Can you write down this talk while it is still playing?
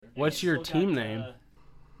What's your team name?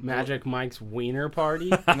 Magic Mike's Wiener Party?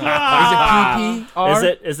 Is it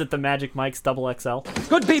PPR? Is it the Magic Mike's XXL?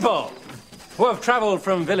 Good people who have traveled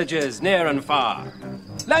from villages near and far,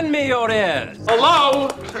 lend me your ears. Hello?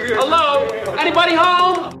 Hello? Anybody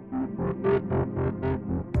home?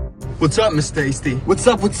 What's up, Miss Tasty? What's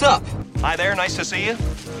up? Hi there, nice to see you.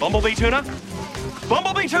 Bumblebee tuna?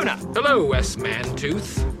 Bumblebee tuna! Hello,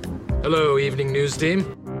 S-Man-Tooth. Hello, evening news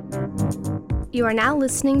team. You are now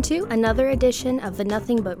listening to another edition of the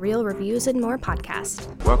Nothing But Real Reviews and More podcast.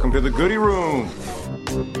 Welcome to the goodie room.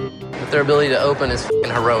 Their ability to open is f***ing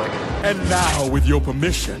heroic. And now, with your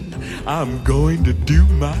permission, I'm going to do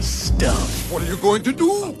my stuff. What are you going to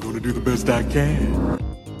do? I'm going to do the best I can.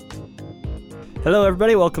 Hello,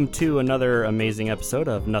 everybody. Welcome to another amazing episode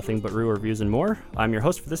of Nothing But Real Reviews and More. I'm your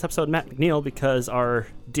host for this episode, Matt McNeil, because our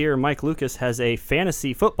dear Mike Lucas has a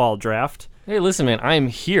fantasy football draft. Hey, listen, man, I'm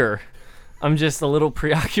here. I'm just a little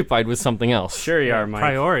preoccupied with something else. Sure you are, Mike.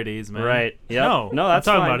 Priorities, man. Right. Yep. No, that's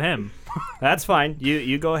I'm talking fine. about him. That's fine.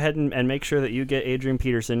 You go ahead and make sure that you get Adrian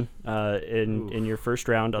Peterson in your first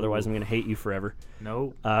round. Otherwise, I'm going to hate you forever.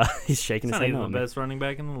 No. He's shaking his head. He's No, the best running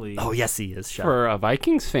back in the league. Oh, yes, he is. For a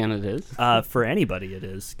Vikings fan, it is. For anybody, it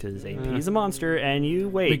is, because AP's a monster, and you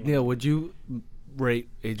wait. McNeil, would you rate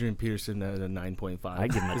Adrian Peterson at a 9.5? I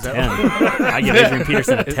give him a 10. I give Adrian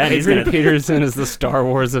Peterson a 10. Adrian Peterson is the Star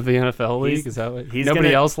Wars of the NFL league. Is that what?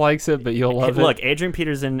 Nobody else likes it, but you'll love it. Look, Adrian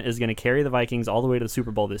Peterson is going to carry the Vikings all the way to the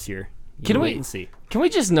Super Bowl this year. Can we wait and see? Can we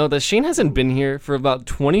just note that Shane hasn't been here for about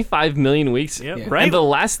 25 million weeks? Yep. Yeah. Right? And the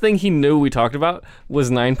last thing he knew we talked about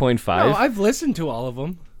was 9.5. No, I've listened to all of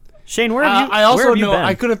them. Shane, where have you? I also where have you know been?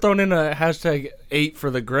 I could have thrown in a hashtag 8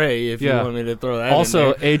 for the gray if you want me to throw that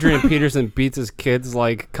Also, in there. Adrian Peterson beats his kids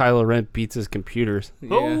like Kylo Ren beats his computers.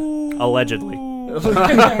 Yeah. Allegedly. Wait,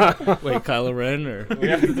 Kylo Ren or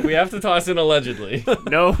we have to toss in allegedly.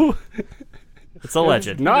 No. It's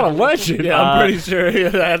alleged. Not a legend. yeah, I'm pretty sure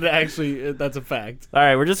that's a fact. All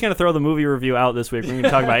right, we're just going to throw the movie review out this week. We're going to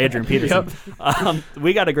talk about Adrian Peterson.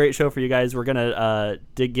 We got a great show for you guys. We're going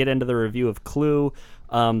to get into the review of Clue.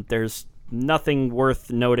 There's nothing worth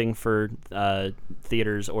noting for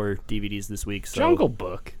theaters or DVDs this week. So. Jungle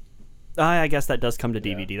Book. I guess that does come to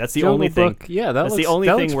DVD. That's the Jungle only Book. thing. Yeah, that's the only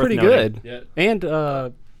that thing looks worth pretty noting. good. Yeah.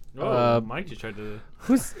 And Mike just tried to...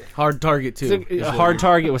 who's Hard Target too. a hard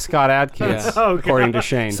target with Scott Adkins, Yeah. Oh, according to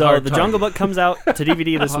Shane. So Hard the Target. Jungle Book comes out to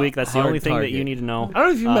DVD this week. That's the Hard only thing that Target. you need to know. I don't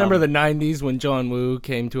know if you remember the 90s when John Woo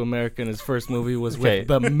came to America and his first movie was Okay. with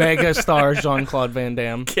the mega star Jean-Claude Van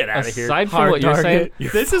Damme. Get out of here. Aside from Hard what you're saying,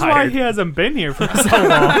 Target. This is why fired. he hasn't been here for so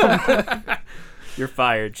long. You're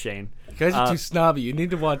fired, Shane. You guys are too snobby. You need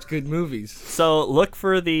to watch good movies. So look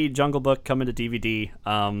for the Jungle Book coming to DVD.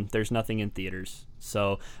 There's nothing in theaters.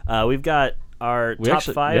 So we've got our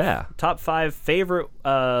top five favorite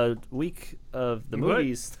week of the What?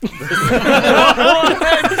 movies.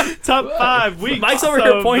 Top 5 weeks. Mike's over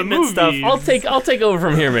here of pointing the at stuff. movies. I'll take over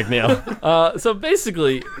from here, McNeil. So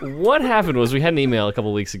basically, what happened was we had an email a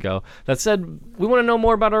couple weeks ago that said we want to know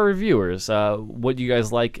more about our reviewers, what you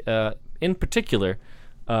guys like in particular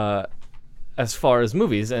as far as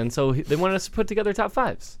movies, and so they wanted us to put together top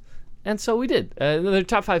 5s. And so we did. They're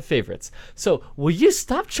top 5 favorites. So will you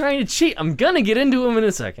stop trying to cheat? I'm going to get into them in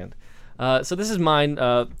a second. So this is mine.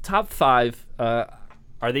 Top 5.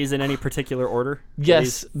 Are these in any particular order?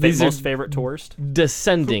 Yes, These are most favorite to worst?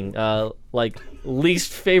 descending. Like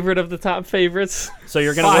least favorite of the top favorites. So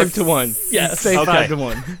you're going to 5 to 1. Yes. Say Okay. 5 to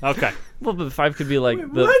 1. Okay. Well, but 5 could be like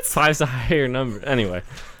the 5's a higher number. Anyway.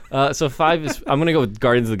 So 5 is... I'm going to go with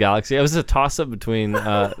Guardians of the Galaxy. It was a toss-up between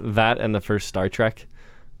that and the first Star Trek.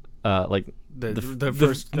 Like The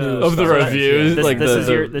first of the reviews. This, like this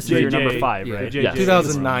the, is your number 5, yeah. right? Yeah.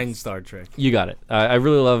 2009 Star Trek. You got it. I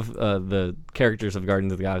really love the characters of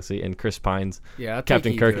Guardians of the Galaxy, and Chris Pine's Yeah, I'll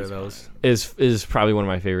Captain take Kirk either of those. is probably one of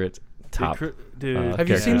my favorite top. Dude, Have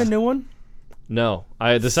you seen the new one? No,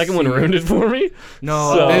 the second one ruined it for me.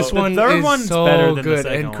 No, So- this one The third is one's so better than the good,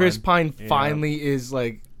 second and Chris one. Pine Yeah. finally is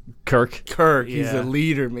like Kirk, He's Yeah. a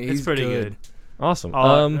leader, man. it's He's pretty good. awesome.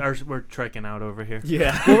 We're trekking out over here.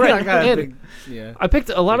 Yeah, Well, right, I got a and- big- yeah. I picked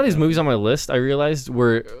a lot of these movies on my list. I realized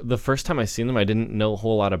were the first time I seen them, I didn't know a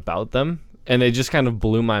whole lot about them, and they just kind of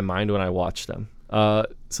blew my mind when I watched them.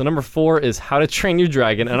 So number 4 is How to Train Your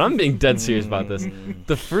Dragon, and I'm being dead serious about this.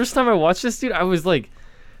 The first time I watched this, dude, I was like,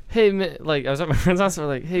 hey, man, like, I was at my friend's house, and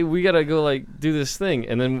we're like, hey, we gotta go, like, do this thing.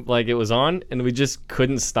 And then, like, it was on, and we just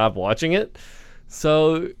couldn't stop watching it.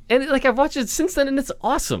 So, and, like, I've watched it since then, and it's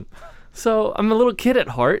awesome. So, I'm a little kid at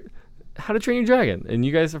heart, How to Train Your Dragon, and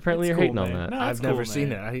you guys apparently are hating on that. No, I've never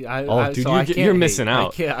seen it. Dude, so you're missing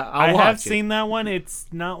out. I have seen that one. It's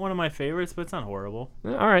not one of my favorites, but it's not horrible.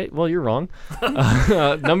 All right, well, you're wrong.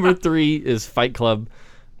 Number 3 is Fight Club.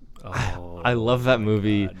 I love that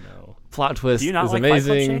movie. God, no. Plot twist Do you not is like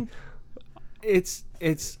amazing. Fight Club, Shane? It's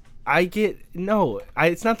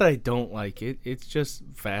not that I don't like it. It's just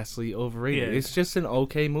vastly overrated. Yeah. It's just an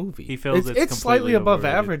okay movie. He feels it's slightly completely above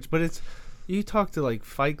overrated. average, but it's. You talk to like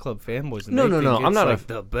Fight Club fanboys, and No, they think I'm it's not like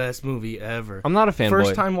the best movie ever. I'm not a fanboy.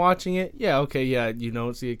 First time watching it, you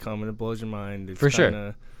don't see it coming. It blows your mind. It's For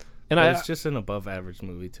sure. And it's just an above average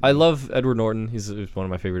movie to me. I love Edward Norton. He's one of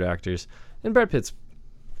my favorite actors, and Brad Pitt's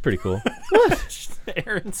pretty cool.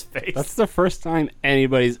 Aaron's face. That's the first time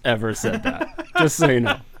anybody's ever said that. Just so you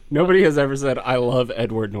know. Nobody has ever said, I love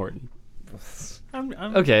Edward Norton.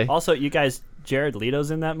 Okay. Also, you guys, Jared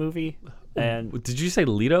Leto's in that movie. And Did you say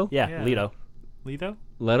Leto? Yeah, Leto.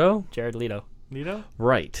 Leto? Jared Leto.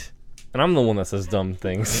 Right. And I'm the one that says dumb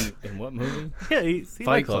things. In what movie? Yeah, he's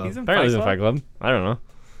Fight Club. He's in Apparently he's in Fight Fight Club. I don't know.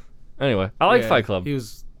 Anyway, I like Fight Club. He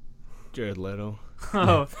was Jared Leto.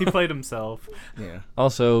 Oh, he played himself. Yeah.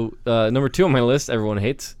 Also, number 2 on my list, everyone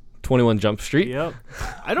hates 21 Jump Street. Yep.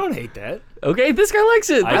 I don't hate that. Okay, this guy likes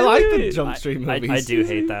it. I like the Jump Street movies. I do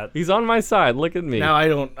hate that. He's on my side. Look at me. Now I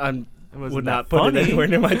don't. Would not put funny? it anywhere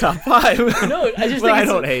near my top 5. No, I just but think I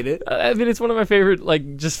don't hate it. I mean, it's one of my favorite,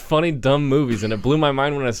 like, just funny, dumb movies, and it blew my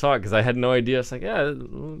mind when I saw it because I had no idea. It's like, yeah,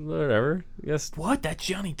 whatever. Yes. What? That's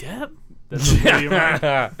Johnny Depp? That's what blew your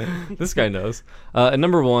mind. This guy knows. And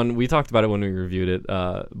number 1, we talked about it when we reviewed it,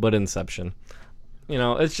 but Inception. You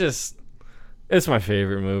know, it's my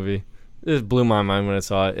favorite movie. It blew my mind when I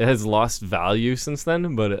saw it. It has lost value since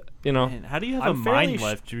then, but Man, how do you have a mind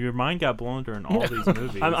left? Your mind got blown during all these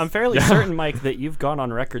movies. I'm fairly certain, Mike, that you've gone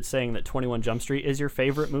on record saying that 21 Jump Street is your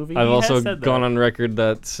favorite movie. I've also gone on record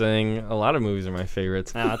that saying a lot of movies are my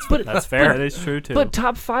favorites. That's fair. That is true too. But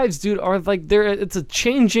top 5s, dude, are like it's a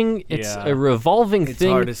changing, it's a revolving it's thing.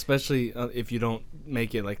 It's hard, especially if you don't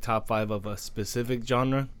make it like top 5 of a specific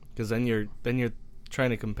genre, because then you're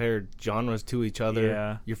trying to compare genres to each other.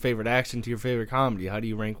 Yeah. Your favorite action to your favorite comedy. How do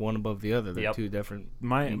you rank one above the other? They're two different.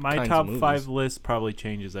 My kinds top of 5 list probably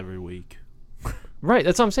changes every week. Right,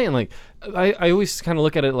 that's what I'm saying. Like, I always kind of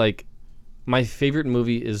look at it like my favorite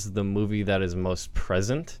movie is the movie that is most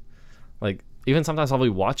present. Like, even sometimes I'll be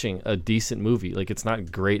watching a decent movie. Like, it's not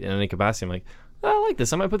great in any capacity. I'm like, I like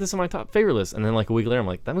this. I might put this on my top favorite list. And then like a week later, I'm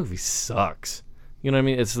like, that movie sucks. You know what I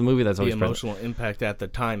mean? It's the movie that's always the emotional impact at the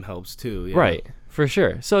time helps too. Yeah. Right, for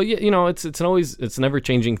sure. So yeah, you know, it's a never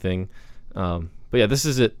changing thing. But yeah, this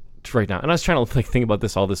is it right now. And I was trying to think about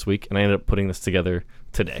this all this week, and I ended up putting this together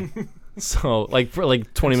today. So like for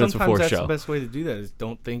 20 minutes before that's show. The best way to do that is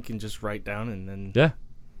don't think and just write down and then. Yeah.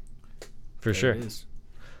 For sure.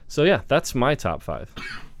 So yeah, that's my top 5.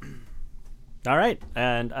 All right,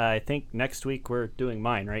 and I think next week we're doing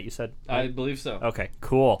mine, right? You said. I believe so. Okay,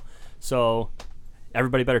 cool. So.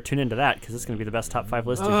 Everybody better tune into that because it's going to be the best top 5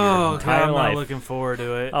 list of your entire I'm life. not looking forward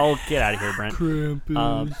to it. Oh, get out of here, Brent.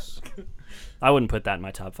 Krampus. I wouldn't put that in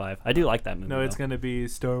my top 5. I do like that movie. No, it's going to be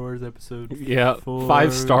Star Wars episode. Yeah, 4,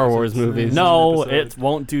 5 Star Wars movies. No, it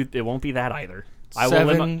won't be that either.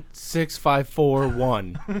 7, 6, 5, 4,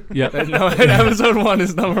 1. Yep. No, episode 1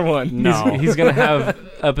 is number 1. No, he's gonna have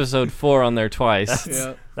episode 4 on there twice.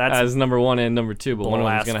 That's as number 1 and number 2, but one of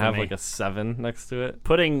them's gonna have blasphemy. like a 7 next to it.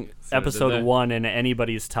 Putting episode 1 in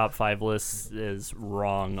anybody's top 5 list is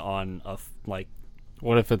wrong on like.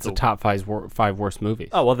 What if it's the top 5 worst movies?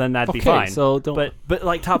 Oh well, then that'd be Okay, fine. so don't. But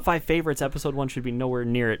like top 5 favorites, episode 1 should be nowhere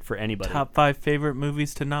near it for anybody. Top 5 favorite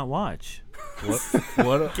movies to not watch.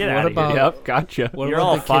 What Get out of about? here. Yep, gotcha. What You're about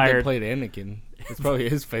all the kid fired. that played Anakin? It's probably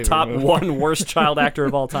his favorite. Top movie. 1 worst child actor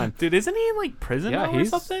of all time. Dude, isn't he in like prison now or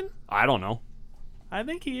something? I don't know. I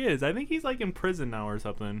think he is. I think he's like in prison now or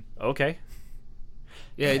something. Okay.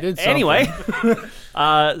 Yeah, he did something. Anyway,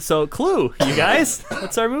 so Clue, you guys.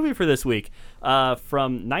 That's our movie for this week.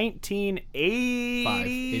 From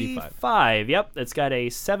 1985. Yep, it's got a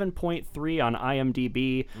 7.3 on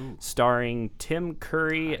IMDb, starring Tim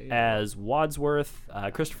Curry as Wadsworth,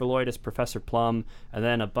 Christopher Lloyd as Professor Plum, and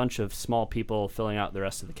then a bunch of small people filling out the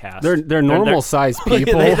rest of the cast. They're normal sized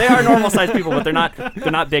people. They are normal sized people, but they're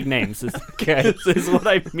not big names. Is what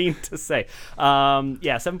I mean to say.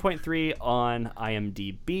 7.3 on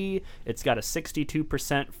IMDb. It's got a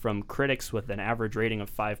 62% from critics with an average rating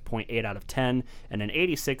of 5.8 out of 10, and an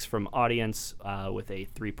 86 from audience with a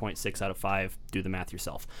 3.6 out of 5. Do the math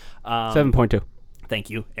yourself. 7.2. Thank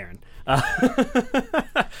you, Aaron.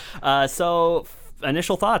 So,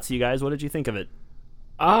 initial thoughts, you guys. What did you think of it?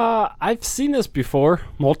 I've seen this before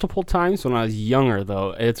multiple times when I was younger,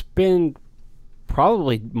 though. It's been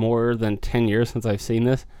probably more than 10 years since I've seen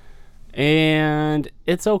this. And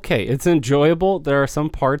it's okay. It's enjoyable. There are some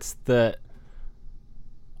parts that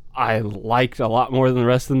I liked a lot more than the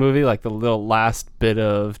rest of the movie, like the little last bit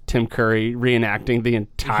of Tim Curry reenacting the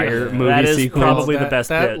entire movie that is sequence. probably the best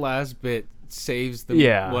that bit. last bit saves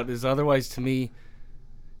what is otherwise to me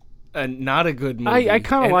not a good movie. I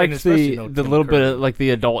kind of liked the little bit of like the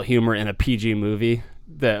adult humor in a PG movie.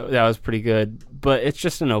 That was pretty good, but it's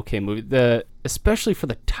just an okay movie. Especially for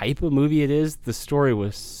the type of movie it is, the story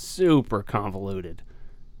was super convoluted.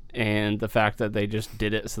 And the fact that they just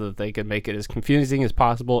did it so that they could make it as confusing as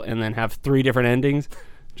possible and then have 3 different endings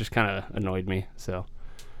just kind of annoyed me. So,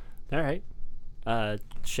 all right.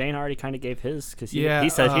 Shane already kind of gave his because he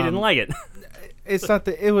said he didn't like it. It's not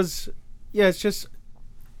that it was. Yeah, it's just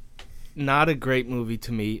not a great movie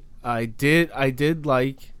to me. I did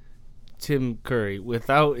like Tim Curry.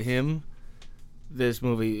 Without him, this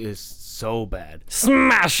movie is so bad.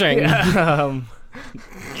 Smashing.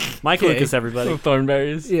 Michael Lucas, everybody.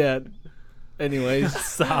 Thornberries. Yeah. Anyways,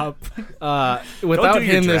 stop. Without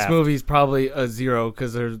him, this movie's probably a 0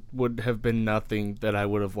 because there would have been nothing that I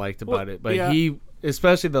would have liked about it. But he,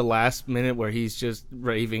 especially the last minute where he's just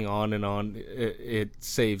raving on and on, it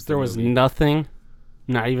saves. There was nothing,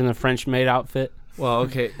 not even the French maid outfit. Well,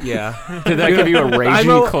 okay, yeah. Did that give you a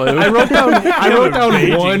raging clue? I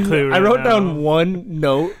wrote down one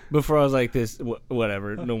note before I was like, "This,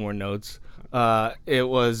 whatever, no more notes." It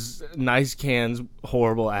was nice cans,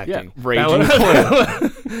 horrible acting. Yeah, raging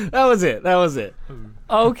clue. That was it.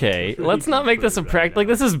 Okay, let's not make this a practical. Like,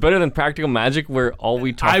 this is better than Practical Magic, where all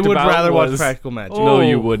we talked about I would rather was... watch Practical Magic. No,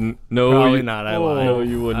 you wouldn't. No, probably not. I lied. No,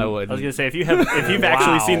 you wouldn't. I wouldn't. I was gonna say if you've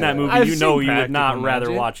actually seen that movie, you know you would not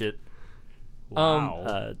rather watch it.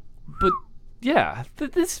 But yeah,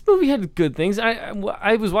 this movie had good things.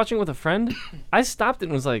 I was watching with a friend. I stopped it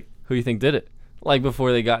and was like, "Who do you think did it?" Like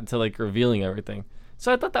before they got to like revealing everything.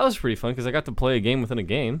 So I thought that was pretty fun because I got to play a game within a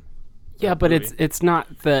game. Yeah, but it's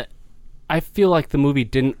not that. I feel like the movie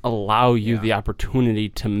didn't allow you the opportunity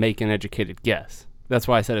to make an educated guess. That's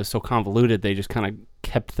why I said it was so convoluted. They just kind of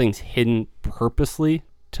kept things hidden purposely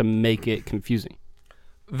to make it confusing.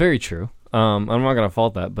 Very true. I'm not gonna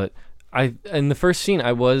fault that, but in the first scene,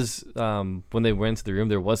 I was when they went into the room,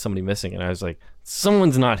 there was somebody missing, and I was like,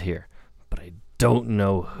 someone's not here, but I don't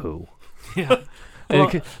know who. Yeah.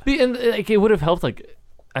 It would have helped. Like,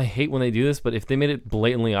 I hate when they do this, but if they made it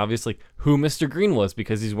blatantly obvious, like who Mr. Green was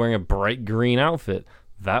because he's wearing a bright green outfit,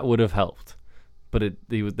 that would have helped. But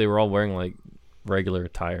they were all wearing like regular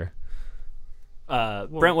attire.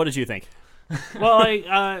 Brent, what did you think?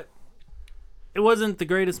 Well, it wasn't the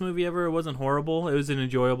greatest movie ever. It wasn't horrible. It was an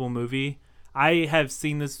enjoyable movie. I have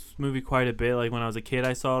seen this movie quite a bit. Like when I was a kid,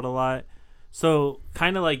 I saw it a lot. So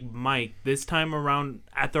kind of like Mike, this time around,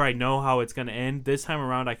 after I know how it's going to end, this time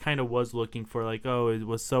around I kind of was looking for like, oh, it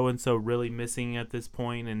was so-and-so really missing at this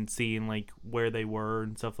point and seeing like where they were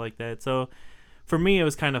and stuff like that. So for me, it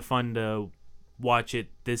was kind of fun to watch it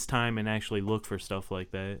this time and actually look for stuff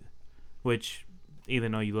like that, which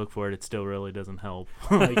even though you look for it, it still really doesn't help,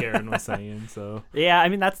 like Aaron was saying. So yeah, I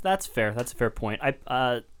mean that's fair. That's a fair point.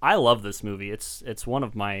 I love this movie. It's one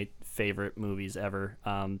of my favorite movies ever.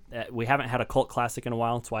 We haven't had a cult classic in a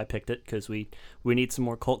while. That's why I picked it, because we need some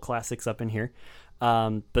more cult classics up in here.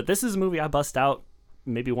 But this is a movie I bust out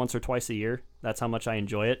maybe once or twice a year. That's how much I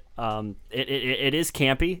enjoy it. It is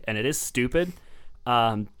campy and it is stupid,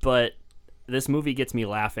 but this movie gets me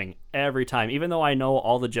laughing every time. Even though I know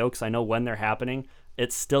all the jokes, I know when they're happening,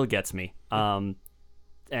 it still gets me. And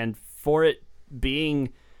for it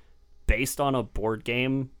being based on a board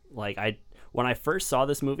game, like when I first saw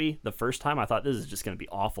this movie the first time, I thought this is just going to be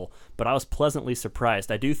awful, but I was pleasantly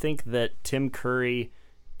surprised. I do think that Tim Curry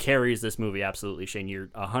carries this movie absolutely. Shane, you're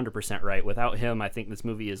 100% right. Without him, I think this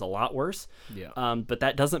movie is a lot worse. Yeah. But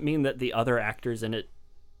that doesn't mean that the other actors in it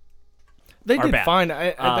they are did bad. fine.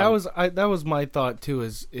 That was my thought too.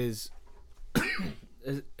 Is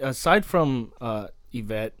aside from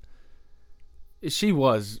Yvette, she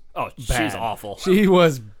was bad. She's awful. She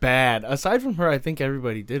was bad. Aside from her, I think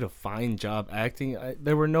everybody did a fine job acting.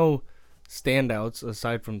 There were no standouts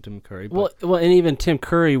aside from Tim Curry. Well, and even Tim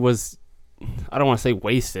Curry was, I don't want to say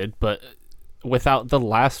wasted, but without the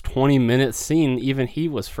last 20-minute scene, even he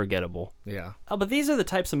was forgettable. Yeah. Oh, but these are the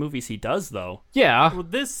types of movies he does, though. Yeah. Well,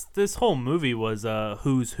 this whole movie was a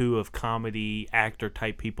who's who of comedy actor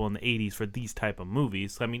type people in the 80s for these type of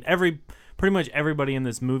movies. I mean, pretty much everybody in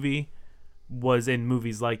this movie was in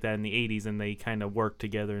movies like that in the 80s, and they kind of worked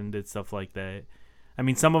together and did stuff like that. I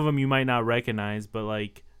mean, some of them you might not recognize, but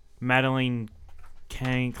like Madeline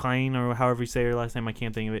Klein, or however you say her last name, I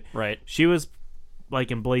can't think of it. Right. She was like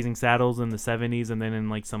in Blazing Saddles in the 70s, and then in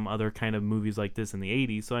like some other kind of movies like this in the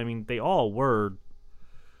 80s. So I mean, they all were,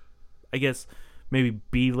 I guess, maybe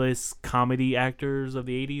B-list comedy actors of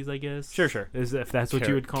the 80s, I guess. Sure. If that's what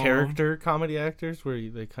you would call character comedy actors, where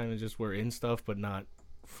they kind of just were in stuff but not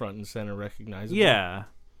front and center recognizable. Yeah.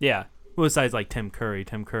 Yeah. Well, besides like Tim Curry.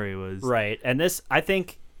 Tim Curry was... Right. And this, I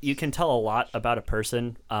think you can tell a lot about a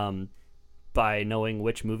person by knowing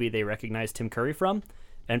which movie they recognize Tim Curry from.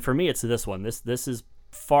 And for me, it's this one. This is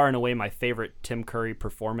far and away my favorite Tim Curry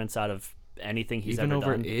performance out of anything he's ever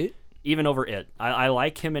done. Even over It. I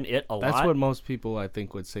like him in It a lot. That's what most people, I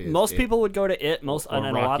think, would say. Most people would go to It. And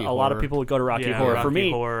a lot of people would go to Rocky Horror.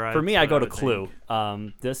 Rocky Horror, For me, I go to Clue.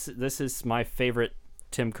 This is my favorite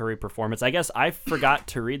Tim Curry performance. I guess I forgot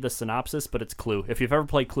to read the synopsis, but it's Clue. If you've ever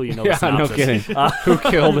played Clue, you know the synopsis. No kidding. Who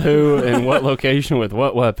killed who and what location with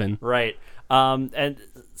what weapon? Right. And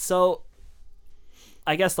so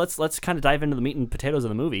I guess let's kind of dive into the meat and potatoes of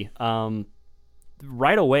the movie.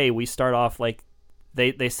 Right away, we start off like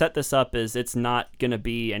they set this up as it's not going to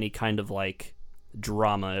be any kind of like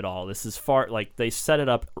drama at all. This is they set it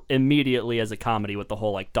up immediately as a comedy with the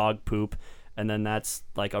whole like dog poop, and then that's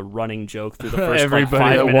like a running joke through the first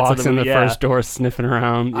everybody 5 that minutes walks of the in the movie. first door sniffing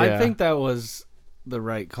around. Yeah. I think that was the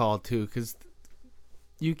right call too, because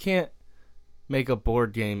you can't make a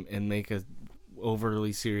board game and make a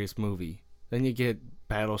overly serious movie. Then you get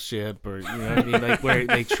Battleship, or you know what I mean, like where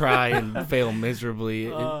they try and fail miserably.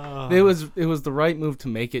 It was the right move to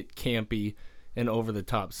make it campy and over the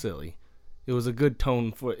top silly. It was a good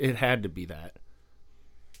tone for it. Had to be that.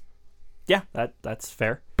 Yeah, that's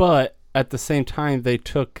fair. But at the same time, they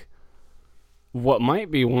took what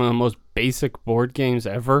might be one of the most basic board games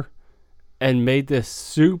ever and made this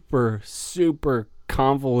super, super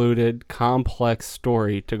convoluted, complex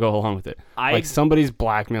story to go along with it. Like somebody's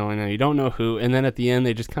blackmailing them, you don't know who, and then at the end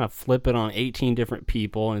they just kind of flip it on 18 different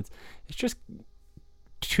people, and it's just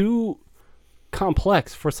too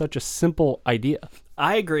complex for such a simple idea.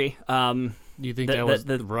 I agree. Do you think that was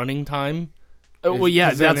the running time? Well,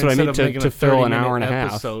 yeah, that's what I mean, to fill an hour and a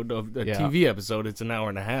half. Episode of a TV episode, it's an hour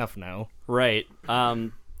and a half now. Right.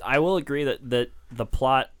 I will agree that the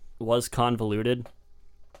plot was convoluted,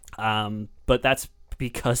 but that's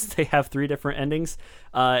because they have 3 different endings,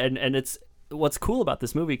 and it's what's cool about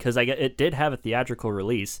this movie, because it did have a theatrical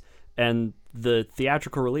release, and the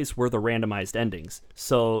theatrical release were the randomized endings.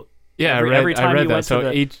 So yeah, every time I read you that. went So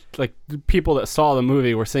to each the people that saw the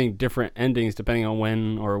movie were seeing different endings depending on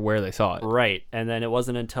when or where they saw it. Right, and then it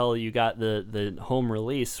wasn't until you got the home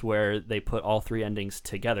release where they put all 3 endings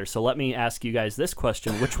together. So let me ask you guys this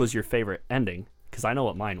question: which was your favorite ending? Because I know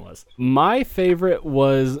what mine was. My favorite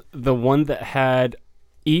was the one that had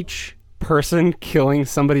each person killing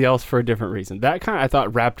somebody else for a different reason. That kind of, I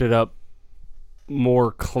thought, wrapped it up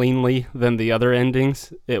more cleanly than the other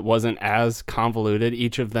endings. It wasn't as convoluted.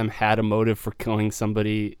 Each of them had a motive for killing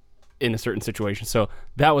somebody in a certain situation. So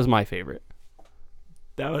that was my favorite.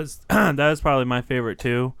 That was probably my favorite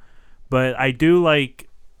too. But I do like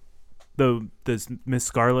this Miss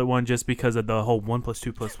Scarlet one just because of the whole 1 +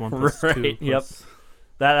 2 + 1 + 2. Right. Yep.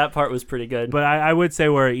 That part was pretty good. But I would say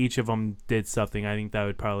where each of them did something, I think that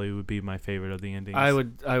would be my favorite of the endings. I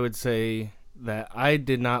would say that I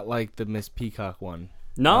did not like the Miss Peacock one.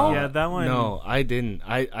 No? Yeah, that one. No, I didn't.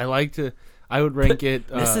 I liked it. I would rank it.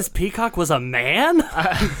 Mrs. Peacock was a man?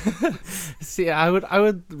 See, I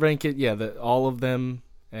would rank it. Yeah, all of them,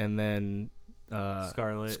 and then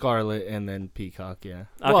Scarlet, and then Peacock. Yeah.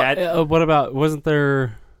 Okay. Well, what about? Wasn't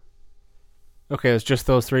there? Okay, it's just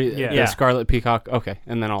those 3. Yeah. Scarlet, Peacock. Okay,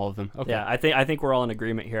 and then all of them. Okay. Yeah, I think we're all in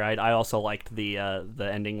agreement here. I also liked the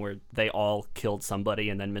ending where they all killed somebody,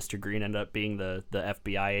 and then Mr. Green ended up being the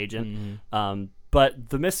FBI agent. Mm-hmm. But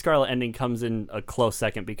the Miss Scarlet ending comes in a close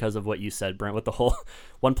second because of what you said, Brent, with the whole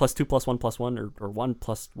 1 + 2 + 1 + 1 or 1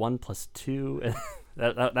 + 1 + 2.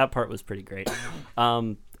 that part was pretty great.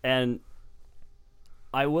 And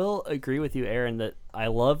I will agree with you, Aaron, that I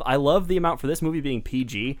love the amount for this movie being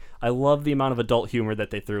PG. I love the amount of adult humor that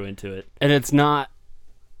they threw into it. And it's not,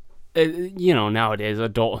 nowadays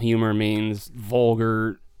adult humor means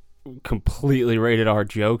vulgar, completely rated R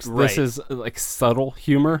jokes. Right. This is like subtle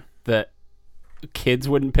humor that kids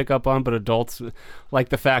wouldn't pick up on, but adults, like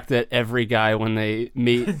the fact that every guy when they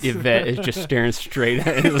meet Yvette is just staring straight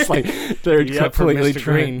at it. It's like they're completely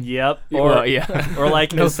trained. Yep. Or Or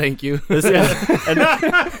like no, thank you.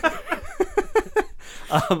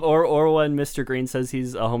 Or when Mr. Green says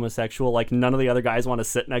he's a homosexual, like none of the other guys want to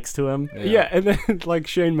sit next to him. Yeah, and then like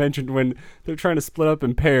Shane mentioned, when they're trying to split up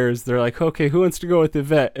in pairs, they're like, okay, who wants to go with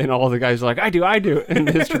Yvette? And all the guys are like, I do. And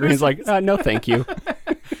Mr. Green's like, no, thank you.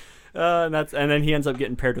 And then he ends up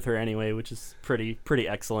getting paired with her anyway, which is pretty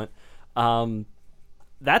excellent.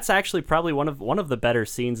 That's actually probably one of the better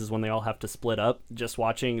scenes is when they all have to split up. Just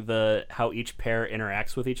watching how each pair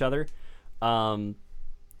interacts with each other,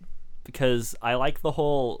 because I like the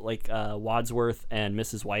whole like Wadsworth and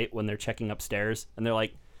Mrs. White when they're checking upstairs and they're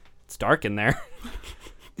like, it's dark in there.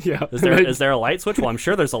 Yeah, is there a light switch? Well, I'm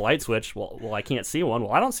sure there's a light switch. Well, I can't see one.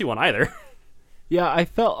 Well, I don't see one either. Yeah, I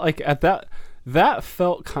felt like at that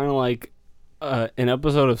felt kind of like an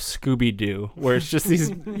episode of Scooby-Doo, where it's just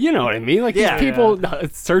these, you know what I mean? Like these people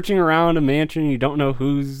searching around a mansion, you don't know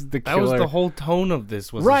who's the killer. That was the whole tone of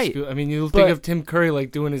this. Was right. I mean, you think of Tim Curry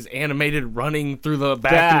like doing his animated running through the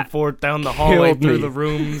back and forth down the hallway through the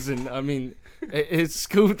rooms, and I mean, this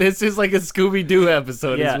is like a Scooby-Doo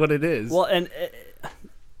episode. Is what it is. Well, and.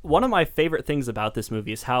 One of my favorite things about this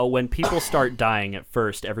movie is how when people start dying at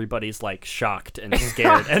first, everybody's like shocked and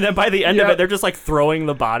scared. And then by the end of it, they're just like throwing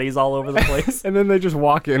the bodies all over the place. And then they just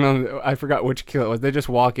walk in I forgot which kill it was. They just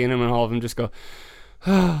walk in and all of them just go,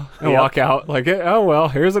 and walk out like, oh, well,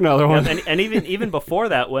 here's another one. And even before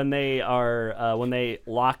that, when they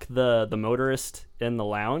lock the motorist in the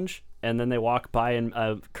lounge, and then they walk by and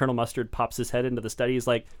Colonel Mustard pops his head into the study. He's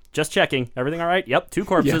like, just checking. Everything all right? Yep, 2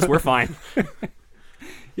 corpses. We're fine.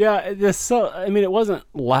 Yeah, I mean, it wasn't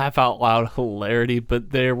laugh out loud hilarity,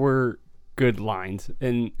 but there were good lines,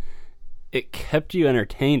 and it kept you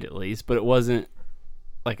entertained at least. But it wasn't,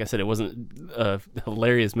 like I said, it wasn't a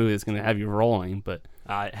hilarious movie that's going to have you rolling. But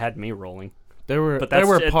it had me rolling. There were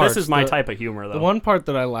This parts. is my type of humor, though. The one part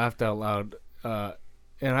that I laughed out loud, and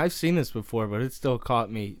I've seen this before, but it still caught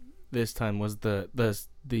me this time, was the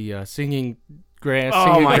singing. Singing gram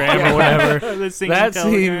or whatever. That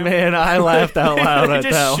scene, man, I laughed out loud at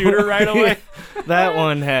that. Shoot her right away.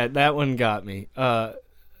 that one got me.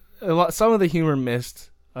 Some of the humor missed,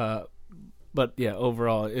 but yeah,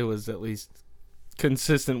 overall it was at least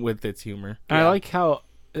consistent with its humor. I like how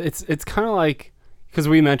it's kind of like, because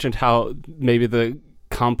we mentioned how maybe the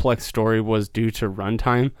complex story was due to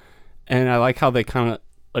runtime, and I like how they kind of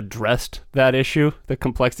addressed that issue, the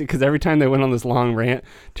complexity, because every time they went on this long rant,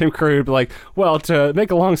 Tim Curry would be like, well, to make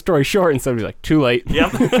a long story short, and somebody's like, too late.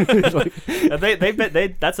 Yep.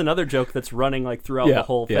 That's another joke that's running like throughout the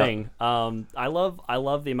whole thing. I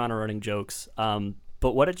love the amount of running jokes. But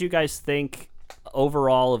what did you guys think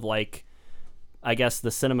overall of, like, I guess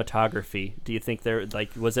the cinematography? Do you think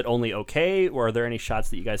was it only okay, or are there any shots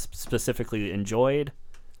that you guys specifically enjoyed?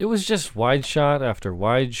 It was just wide shot after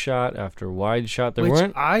wide shot after wide shot.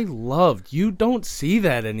 Which I loved. You don't see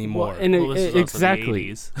that anymore.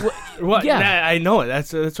 Exactly. Yeah, I know it.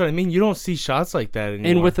 That's what I mean. You don't see shots like that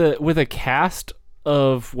anymore. And with a cast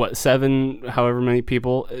of 7, however many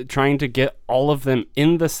people, trying to get all of them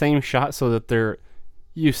in the same shot so that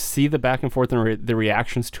you see the back and forth and the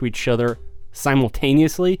reactions to each other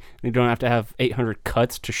simultaneously, and you don't have to have 800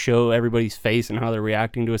 cuts to show everybody's face and how they're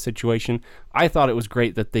reacting to a situation. I thought it was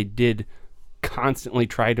great that they did constantly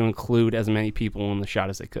try to include as many people in the shot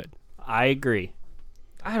as they could. I agree.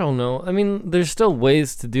 I don't know. I mean, there's still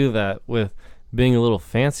ways to do that with being a little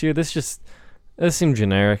fancier. This seemed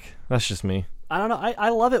generic. That's just me. I don't know. I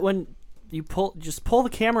love it when you pull the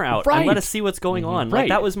camera out and let us see what's going on. Right. Like,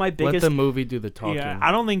 that was my biggest. Let the movie do the talking. Yeah, I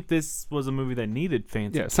don't think this was a movie that needed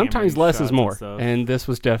fancy. Yeah, sometimes less is more, and this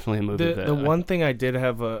was definitely a movie. The one thing I did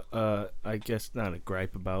have I guess not a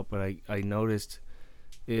gripe about, but I noticed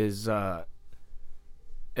is, and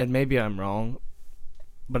maybe I'm wrong,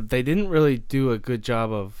 but they didn't really do a good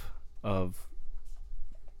job of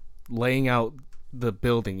laying out the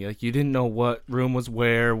building. Like, you didn't know what room was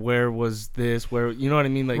where was this, where, you know what I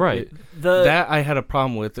mean? Like, right. That I had a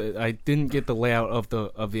problem with. I didn't get the layout of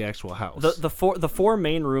the actual house. The four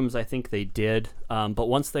main rooms, I think they did, but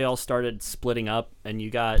once they all started splitting up, and you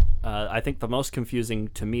got, I think the most confusing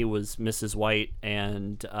to me was Mrs. White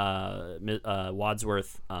and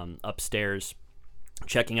Wadsworth upstairs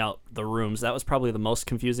checking out the rooms. That was probably the most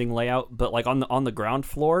confusing layout. But like on the ground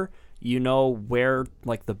floor, you know where,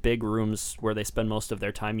 like, the big rooms where they spend most of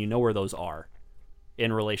their time, you know where those are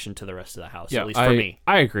in relation to the rest of the house, at least for me.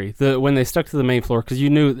 I agree. When they stuck to the main floor, because you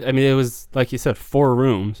knew, I mean, it was, like you said, 4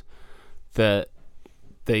 rooms that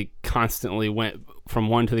they constantly went from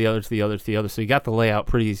one to the other to the other to the other, so you got the layout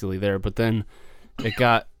pretty easily there. But then it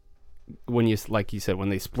got, like you said, when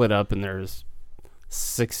they split up and there's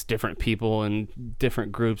 6 different people in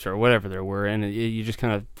different groups or whatever there were, and you just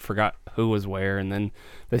kind of forgot who was where. And then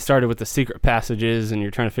they started with the secret passages, and you're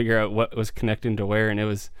trying to figure out what was connecting to where, and it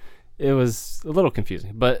was a little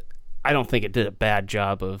confusing. But I don't think it did a bad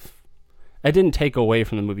job of. It didn't take away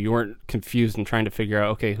from the movie. You weren't confused and trying to figure out,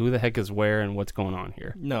 okay, who the heck is where and what's going on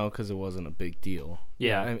here. No, because it wasn't a big deal.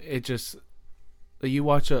 Yeah. It just... You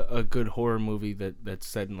watch a good horror movie that's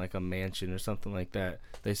set in like a mansion or something like that.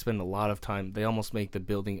 They spend a lot of time. They almost make the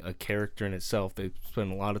building a character in itself. They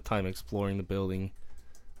spend a lot of time exploring the building,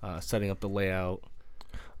 setting up the layout.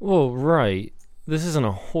 Well, right. This isn't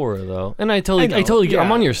a horror though, and I totally get.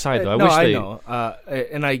 I'm on your side though. I know,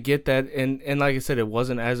 and I get that. And like I said, it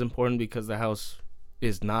wasn't as important because the house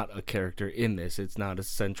is not a character in this. It's not a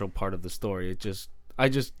central part of the story. I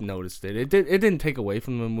just noticed it. It didn't take away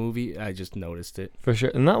from the movie. I just noticed it for sure.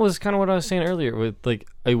 And that was kind of what I was saying earlier. With like,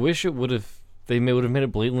 I wish it would have. They would have made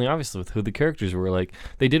it blatantly obvious with who the characters were. Like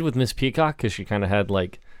they did with Miss Peacock, because she kind of had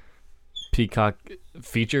like peacock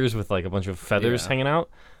features with like a bunch of feathers hanging out.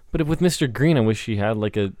 But with Mr. Green, I wish he had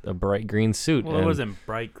like a bright green suit. Well, it wasn't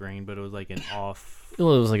bright green, but it was like an off.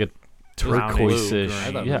 Well, it was like a turquoise-ish.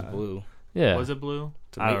 I thought it was blue. Yeah. Was it blue?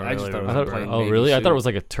 I just thought it was plain navy really? suit. I thought it was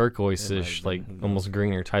like a turquoise-ish, like almost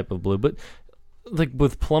greener type of blue. But like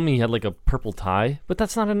with Plummy, he had like a purple tie. But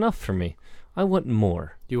that's not enough for me. I want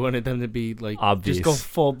more. You wanted them to be like obvious. Just go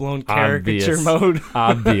full-blown caricature mode.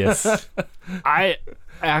 Obvious. I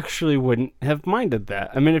actually wouldn't have minded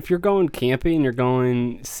that. I mean, if you're going campy and you're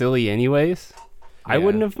going silly anyways, I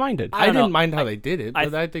wouldn't have minded. I didn't mind how they did it,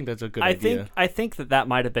 but I think that's a good idea. I think that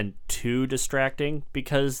might have been too distracting,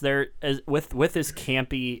 because with as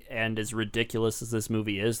campy and as ridiculous as this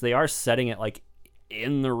movie is, they are setting it like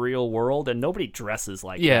in the real world, and nobody dresses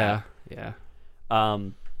like that. Yeah. I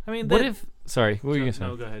mean, what if? Sorry, what were you gonna say?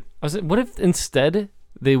 No, go ahead. What if instead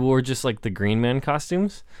they wore just like the Green Man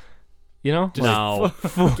costumes? You know? No.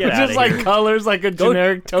 Get just like here. Colors, like a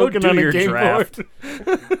generic token on a game board.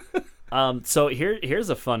 So here's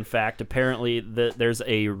a fun fact. Apparently, there's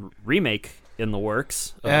a remake in the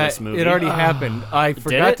works of this movie. It already happened. I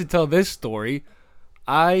forgot to tell this story.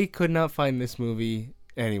 I could not find this movie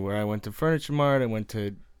anywhere. I went to Furniture Mart. I went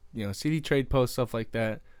to CD Trade Post, stuff like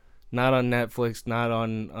that. Not on Netflix. Not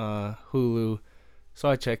on Hulu. So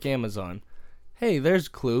I check Amazon. Hey, there's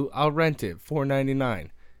Clue. I'll rent it. $4.99.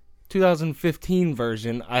 2015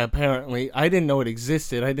 version. I didn't know it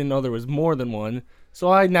existed. I didn't know there was more than one. So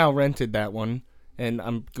I now rented that one, and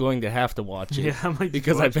I'm going to have to watch it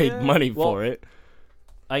because I paid money for it.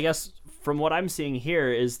 I guess from what I'm seeing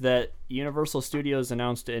here is that Universal Studios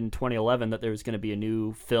announced in 2011 that there was going to be a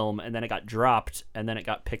new film, and then it got dropped, and then it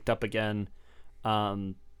got picked up again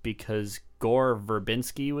because Gore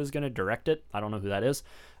Verbinski was going to direct it. I don't know who that is.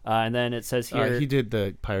 And then it says here... he did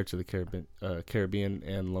the Pirates of the Caribbean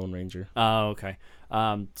and Lone Ranger. Oh, okay.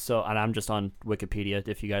 So, and I'm just on Wikipedia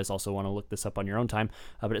if you guys also want to look this up on your own time.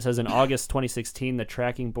 But it says in August 2016, the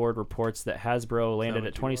tracking board reports that Hasbro landed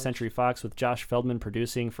at 20th Century Fox with Josh Feldman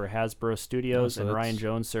producing for Hasbro Studios and Ryan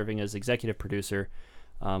Jones serving as executive producer,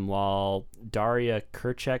 while Daria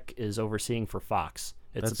Kurchek is overseeing for Fox.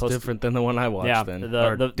 That's different than the one I watched then.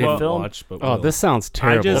 The film. Watch, but this sounds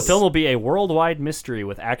terrible. The film will be a worldwide mystery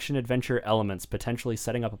with action-adventure elements, potentially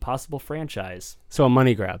setting up a possible franchise. So a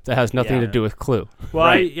money grab that has nothing to do with Clue. Well,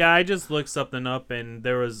 I just looked something up, and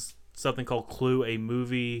there was something called Clue, a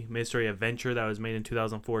movie mystery adventure that was made in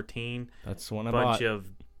 2014. That's the one I bought.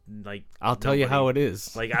 I'll tell you how it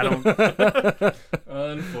is. Like, I don't.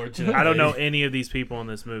 Unfortunately, I don't know any of these people in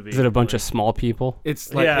this movie. Is it a bunch of small people?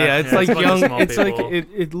 It's like it's like young. It's like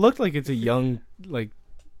it looked like it's a young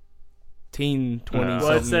teen 20.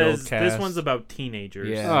 Well, it says this one's about teenagers.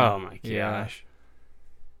 Yeah. Oh my gosh.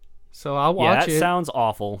 So I'll watch it. That sounds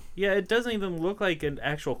awful. Yeah, it doesn't even look like an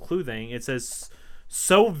actual Clue thing. It says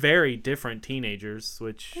so very different teenagers,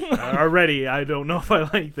 which already I don't know if I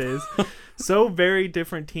like this. So very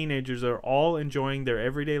different teenagers are all enjoying their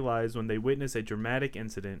everyday lives when they witness a dramatic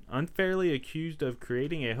incident. Unfairly accused of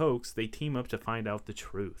creating a hoax, they team up to find out the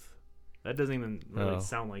truth. That doesn't even really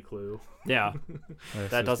sound like Clue. Yeah,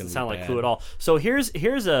 that doesn't sound like Clue at all. So here's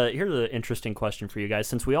an interesting question for you guys.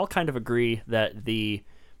 Since we all kind of agree that the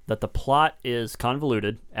plot is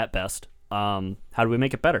convoluted at best, how do we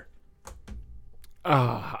make it better?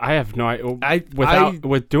 I have no idea.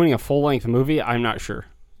 With doing a full-length movie, I'm not sure.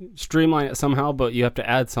 Streamline it somehow, but you have to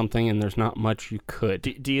add something, and there's not much you could.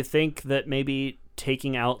 Do you think that maybe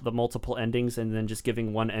taking out the multiple endings and then just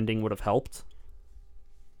giving one ending would have helped?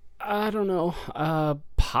 I don't know.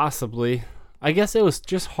 Possibly. I guess it was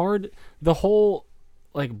just hard. The whole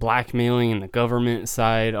blackmailing and the government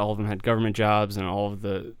side, all of them had government jobs, and all of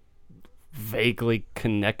the vaguely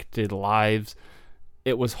connected lives,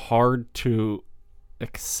 it was hard to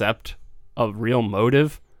accept a real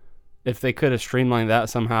motive. If they could have streamlined that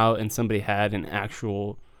somehow and somebody had an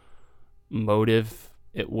actual motive,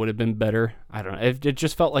 it would have been better. I don't know. It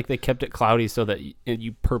just felt like they kept it cloudy so that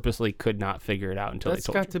you purposely could not figure it out until That's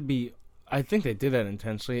they told got to be. I think they did that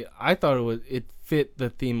intentionally. I thought it fit the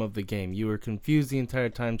theme of the game. You were confused the entire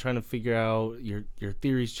time trying to figure out your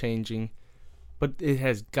theories changing, but it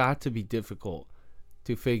has got to be difficult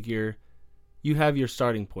to figure. You have your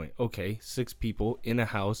starting point. Okay, 6 people in a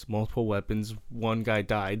house, multiple weapons, one guy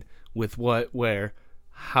died. With what, where,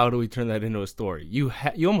 how do we turn that into a story? You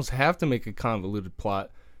almost have to make a convoluted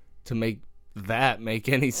plot to make that make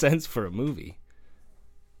any sense for a movie.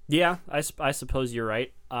 Yeah, I suppose you're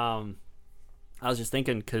right. I was just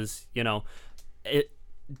thinking because, it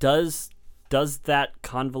does that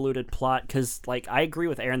convoluted plot, because like I agree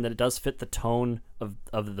with Aaron that it does fit the tone of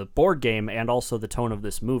the board game and also the tone of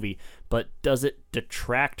this movie, but does it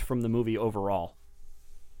detract from the movie overall?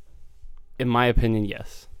 In my opinion,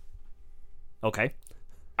 yes. Okay.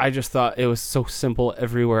 I just thought it was so simple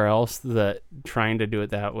everywhere else that trying to do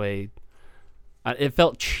it that way, it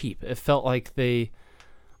felt cheap. It felt like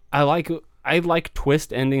I like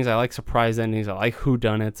twist endings, I like surprise endings, I like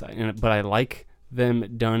whodunits, but I like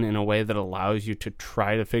them done in a way that allows you to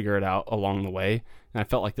try to figure it out along the way. And I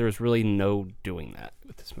felt like there was really no doing that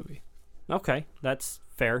with this movie. Okay, that's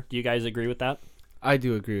fair. Do you guys agree with that? I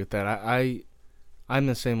do agree with that. I'm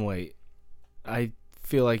the same way. I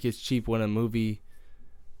feel like it's cheap when a movie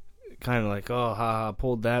kind of like, oh, haha,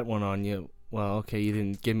 pulled that one on you. Well, okay, you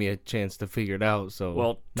didn't give me a chance to figure it out, so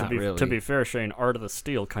well, really. To be fair, Shane, Art of the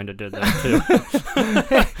Steal kind of did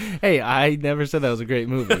that too. Hey, I never said that was a great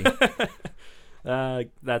movie.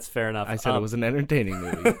 That's fair enough. I said it was an entertaining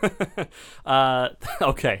movie.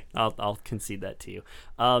 Okay, I'll concede that to you.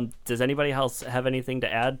 Does anybody else have anything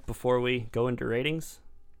to add before we go into ratings?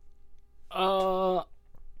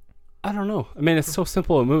 I don't know. I mean, it's so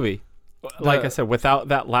simple a movie. Like I said, without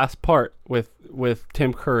that last part with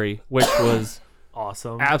Tim Curry, which was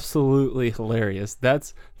awesome, absolutely hilarious.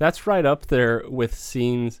 That's right up there with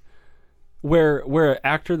scenes where an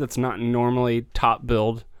actor that's not normally top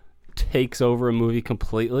billed takes over a movie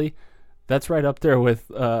completely. That's right up there with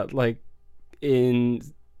like in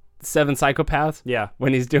Seven Psychopaths. Yeah,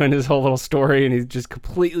 when he's doing his whole little story and he just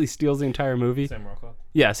completely steals the entire movie. Sam Rockwell.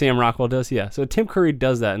 Yeah, Sam Rockwell does. Yeah, so Tim Curry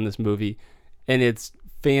does that in this movie, and it's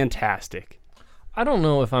fantastic. I don't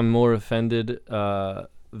know if I'm more offended that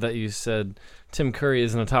you said Tim Curry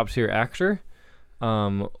isn't a top tier actor,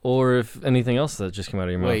 or if anything else that just came out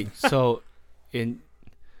of your mouth. Wait, so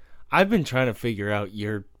I've been trying to figure out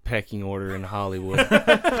your pecking order in Hollywood.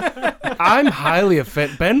 I'm highly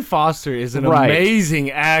offended. Ben Foster is an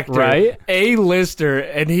amazing actor, right? A-lister,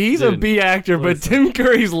 and he's a B actor, but Tim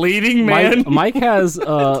Curry's leading man. Mike has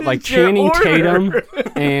like Channing Tatum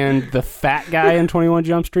and the fat guy in 21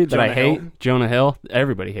 Jump Street that I hate, Jonah Hill.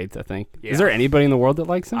 Everybody hates, I think. Yeah. Is there anybody in the world that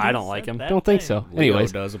likes him? I don't like him. Don't think so.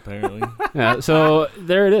 Anyways, Leo does apparently. Yeah, so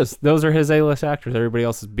there it is. Those are his A-list actors. Everybody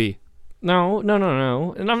else is B. No.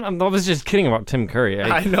 And I was just kidding about Tim Curry.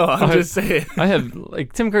 I know. I'm just saying. I have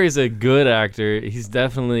Tim Curry's a good actor. He's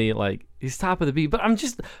definitely he's top of the B. But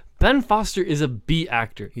Ben Foster is a B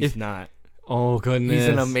actor. He's not. Oh goodness. He's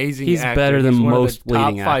an amazing. He's actor. better than most one of the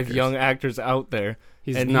leading top 5 actors. young actors out there.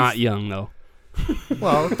 He's not young though.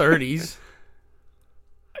 Well, 30s.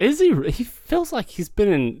 Is he? He feels like he's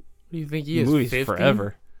been in. What do you think he is? Movies 50?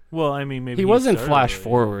 forever. Well, I mean, maybe he was in started Flash early.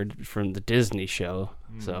 Forward from the Disney show,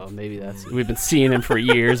 so maybe that's we've been seeing him for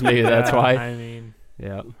years. Maybe that's why. I mean,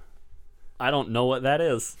 yeah. I don't know what that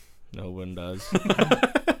is. No one does.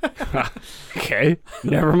 Okay,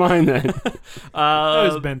 never mind then. It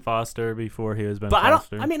was Ben Foster before he was Ben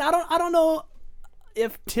Foster. I don't know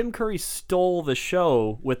if Tim Curry stole the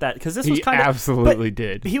show with that, because this was kind of absolutely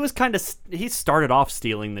did. He was he started off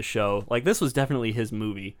stealing the show. Like, this was definitely his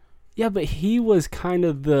movie. Yeah, but he was kind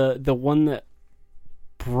of the one that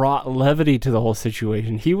brought levity to the whole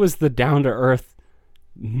situation. He was the down to earth,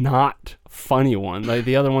 not funny one. Like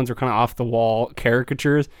the other ones were kind of off the wall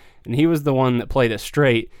caricatures, and he was the one that played it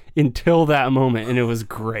straight until that moment, and it was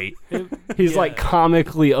great. He's like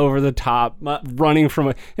comically over the top, running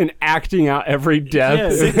from and acting out every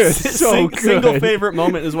death. So good. Single favorite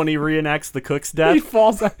moment is when he reenacts the cook's death. He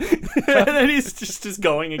falls out. And then he's just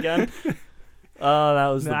going again. Oh, that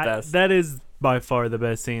was the best. That is by far the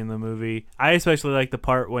best scene in the movie. I especially like the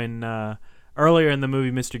part when earlier in the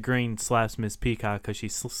movie, Mr. Green slaps Miss Peacock because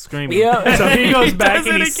she's screaming. Yeah. So he goes back does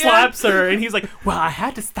and he it again. slaps her, and he's like, "Well, I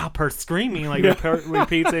had to stop her screaming." Like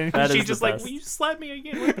repeats it, That and is she's the just like, best. "Will you slap me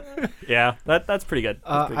again?" What the-" Yeah, that's pretty good.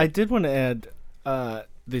 That's pretty I good. did want to add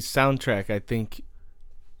the soundtrack. I think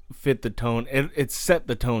fit the tone. It set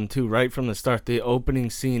the tone too, right from the start. The opening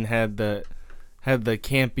scene had the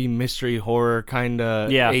campy mystery horror kind of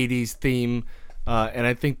 80s theme, and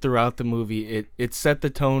I think throughout the movie it set the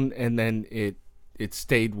tone, and then it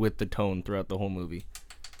stayed with the tone throughout the whole movie.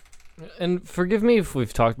 And forgive me if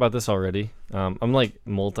we've talked about this already. I'm like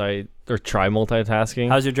multitasking.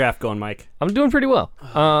 How's your draft going, Mike? I'm doing pretty well.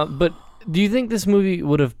 But do you think this movie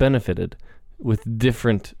would have benefited with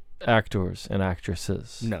different actors and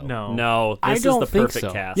actresses? No. I This don't is the think perfect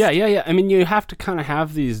so. cast. Yeah. I mean, you have to kind of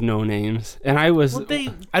have these no names, and I was. Well,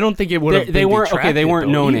 I don't think it would have. They weren't okay. They detracted, weren't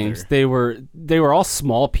though, no either. names. They were all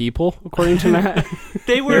small people, according to Matt.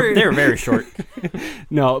 They were very short.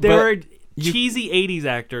 No, they but were cheesy '80s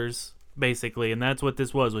actors, basically, and that's what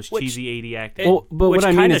this was cheesy '80s actors. Well, but Which what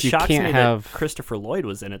I mean kinda is you shocks can't me have. that Christopher Lloyd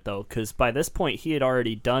was in it though, because by this point he had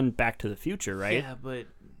already done Back to the Future, right? Yeah, but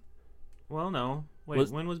no. Wait,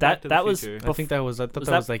 Was when was that- Back to that the was Future? I think that was. I thought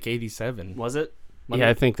that was like 87. Was it? Yeah,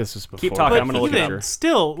 I think this was before. Keep talking. But I'm gonna look even it up.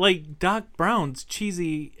 still, like Doc Brown's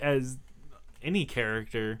cheesy as any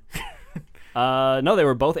character. No, they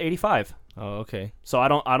were both 85. Oh, okay. So I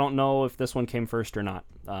don't know if this one came first or not.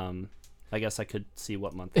 I guess I could see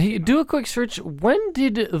what month. Hey, do a quick search. When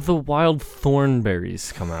did The Wild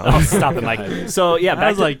Thornberries come out? Oh, stop it, Mike. So yeah,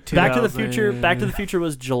 That was like Back to the 2000. Future. Back to the Future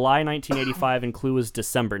was July 1985, and Clue was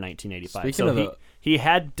December 1985. Speaking so of he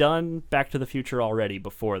had done Back to the Future already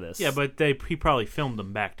before this. Yeah, but he probably filmed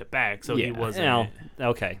them back to back, so he wasn't. You know,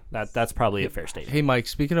 okay, that's probably a fair statement. Hey, Mike.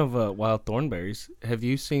 Speaking of Wild Thornberries, have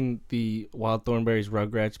you seen the Wild Thornberries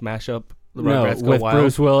Rugrats mashup? The No, Rugrats Go with Wild?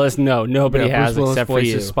 Bruce Willis. No, nobody Yeah, has Bruce Willis except for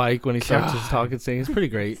voices you. Spike when he starts his talking singing. It's pretty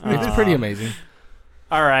great. It's pretty amazing.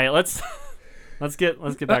 All right, let's get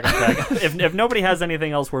back on track. If nobody has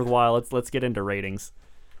anything else worthwhile, let's get into ratings.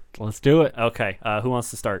 Let's do it. Okay, who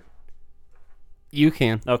wants to start? You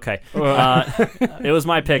can. Okay, it was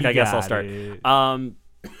my pick. I guess I'll got start. it.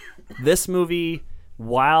 This movie,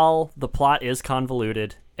 while the plot is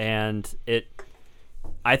convoluted and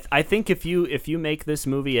I think if you make this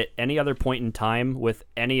movie at any other point in time with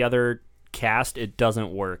any other cast, it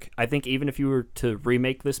doesn't work. I think even if you were to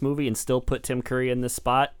remake this movie and still put Tim Curry in this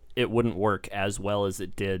spot, it wouldn't work as well as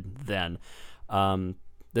it did then.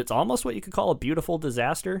 That's almost what you could call a beautiful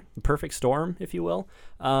disaster, the perfect storm, if you will.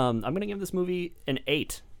 I'm going to give this movie an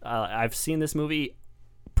 8. I've seen this movie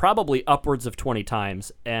probably upwards of 20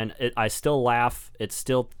 times, and I still laugh. It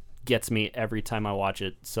still gets me every time I watch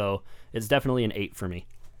it, so it's definitely an 8 for me.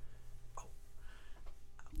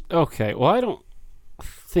 Okay, well, I don't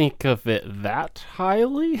think of it that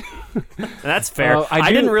highly. That's fair. I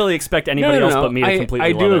do- didn't really expect anybody else but me to completely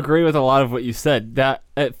I love do it. agree with a lot of what you said. That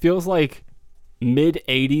it feels like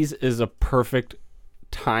mid-'80s is a perfect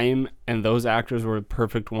time, and those actors were the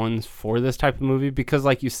perfect ones for this type of movie because,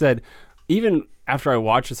 like you said, even after I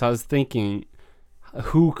watched this, I was thinking,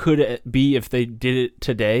 who could it be if they did it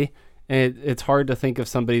today? And it's hard to think of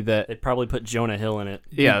somebody that... They'd probably put Jonah Hill in it.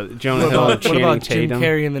 Yeah, Jonah Hill and What Channing about Jim Tatum.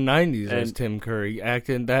 Carrey in the 90s as And- Tim Curry,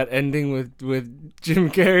 acting that ending with Jim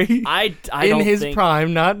Carrey I in don't his think,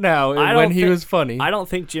 prime, not now, I when don't he think- was funny. I don't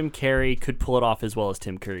think Jim Carrey could pull it off as well as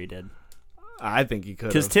Tim Curry did. I think he could.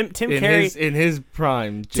 Because Tim in Carrey in his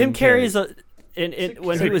prime, Tim Carrey's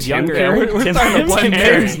when he was Jim younger. Carrey? We're talking about Jim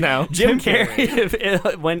Carrey's now. Jim Jim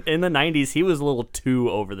Carrey, when in the 90s, he was a little too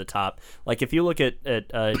over the top. Like if you look at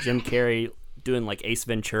Jim Carrey doing like Ace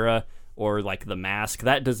Ventura or like The Mask,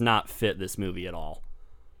 that does not fit this movie at all.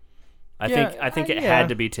 I think it had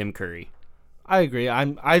to be Tim Curry. I agree.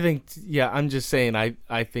 I'm just saying.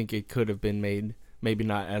 I think it could have been made, maybe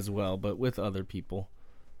not as well, but with other people.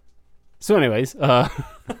 So, anyways, like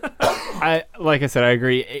I said, I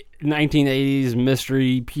agree. 1980s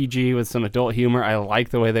mystery PG with some adult humor. I like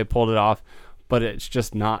the way they pulled it off, but it's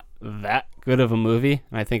just not that good of a movie.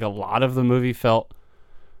 And I think a lot of the movie felt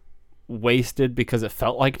wasted because it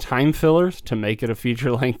felt like time fillers to make it a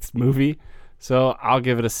feature-length movie. So I'll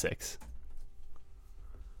give it a 6.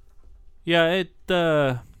 Yeah,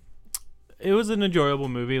 it was an enjoyable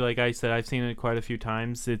movie. Like I said, I've seen it quite a few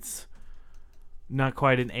times. It's not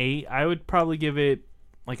quite an 8. I would probably give it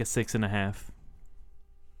like a 6.5.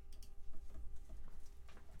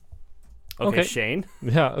 Okay, Shane.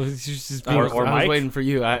 Yeah, it was just I being, was Mike? waiting for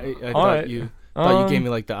you. I thought right. you thought you gave me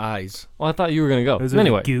like the eyes. well, I thought you were gonna go. Those are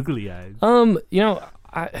Anyway, the googly eyes. you know,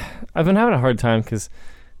 I've been having a hard time because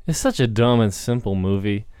it's such a dumb and simple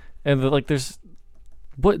movie, and there's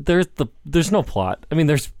But there's no plot. I mean,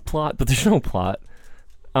 there's plot, but there's no plot.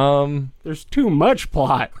 There's too much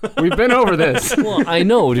plot. We've been over this. Well, I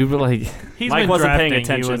know, dude, but like Mike wasn't paying He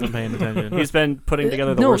attention. wasn't paying attention. He's been putting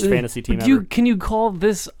together the worst fantasy team but ever. can you call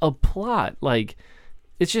this a plot? Like,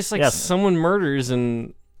 it's just like someone murders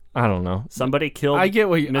and I don't know. Somebody killed I get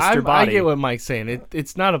what Mr. Body. I get what Mike's saying.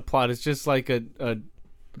 It's not a plot. It's just like a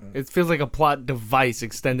it feels like a plot device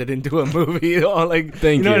extended into a movie. Like,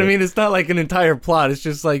 you know what I mean? It's not like an entire plot. It's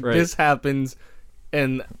just like this happens,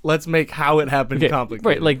 and let's make how it happened complicated.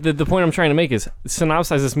 Right, like the point I'm trying to make is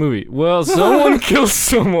synopsize this movie. Well, someone kills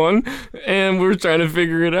someone, and we're trying to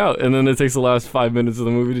figure it out, and then it takes the last 5 minutes of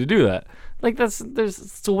the movie to do that. Like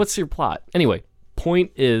so what's your plot? Anyway, point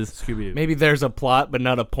is Scooby-Doo. Maybe there's a plot, but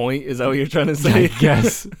not a point. Is that what you're trying to say? I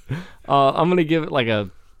guess. I'm gonna give it like a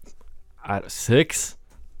 6.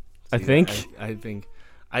 I think.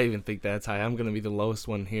 I even think that's high. I'm gonna be the lowest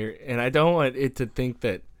one here, and I don't want it to think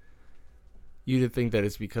that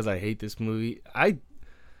it's because I hate this movie.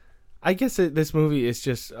 I guess this movie is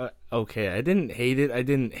just okay. I didn't hate it. I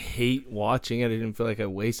didn't hate watching it. I didn't feel like I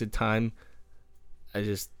wasted time. It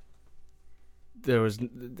just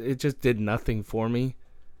did nothing for me.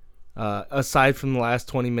 Aside from the last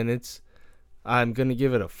 20 minutes, I'm gonna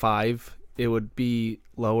give it a 5. It would be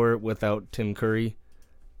lower without Tim Curry.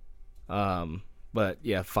 But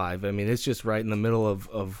yeah, 5. I mean, it's just right in the middle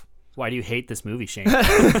of Why do you hate this movie, Shane?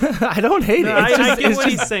 I don't hate it. I get what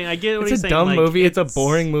he's saying. I get what he's saying. It's a dumb movie. It's a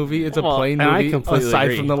boring movie. It's a plain movie. Aside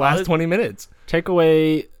agree. from the last 20 minutes, Take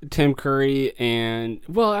away Tim Curry, and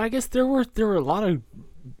well, I guess there were a lot of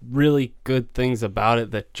really good things about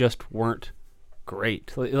it that just weren't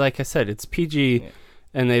great. Like I said, it's PG,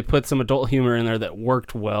 and they put some adult humor in there that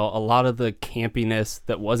worked well. A lot of the campiness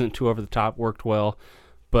that wasn't too over the top worked well.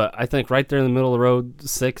 But I think right there in the middle of the road,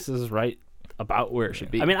 6 is right about where it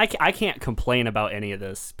should be. I mean, I can't complain about any of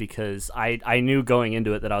this because I knew going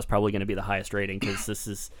into it that I was probably going to be the highest rating because this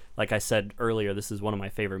is, like I said earlier, this is one of my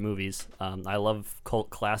favorite movies. I love cult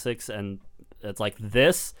classics, and it's like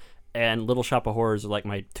this and Little Shop of Horrors are like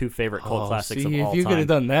my 2 favorite cult classics of all time. If you could have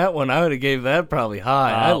done that one, I would have gave that probably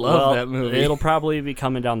high. I love that movie. It'll probably be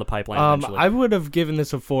coming down the pipeline eventually. I would have given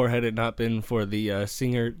this a 4 had it not been for the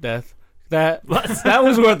singer death. That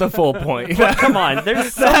was worth the full point. Come on,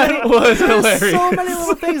 there's so many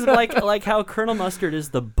little things like how Colonel Mustard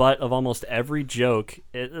is the butt of almost every joke.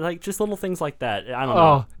 Like just little things like that. I don't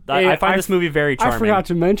know. I find this movie very charming. I forgot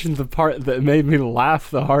to mention the part that made me laugh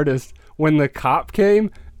the hardest when the cop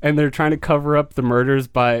came and they're trying to cover up the murders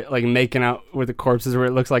by like making out with the corpses where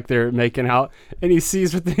it looks like they're making out, and he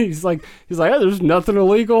sees what he's like, oh, there's nothing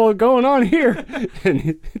illegal going on here,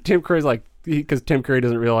 and Tim Curry's like. Because Tim Curry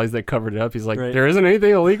doesn't realize they covered it up. He's like, There isn't anything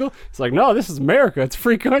illegal? It's like, no, this is America. It's a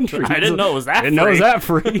free country. I didn't know it was that free. I didn't know it was that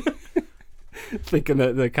free. Thinking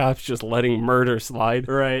that the cops just letting murder slide.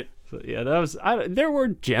 Right. So, yeah, there were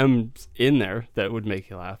gems in there that would make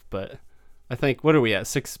you laugh. But I think, what are we at?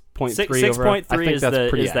 6.3 6.3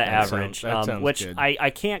 is the average. That sounds which good. I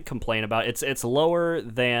can't complain about. It's lower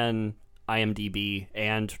than IMDb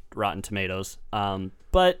and Rotten Tomatoes.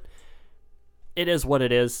 But... it is what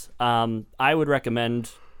it is. I would recommend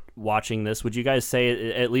watching this. Would you guys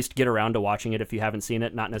say at least get around to watching it if you haven't seen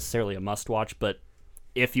it? Not necessarily a must-watch, but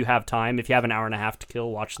if you have time, if you have an hour and a half to kill,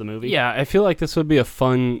 watch the movie. Yeah, I feel like this would be a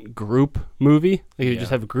fun group movie. Like you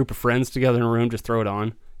just have a group of friends together in a room, just throw it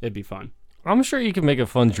on. It'd be fun. I'm sure you can make a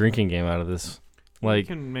fun drinking game out of this. You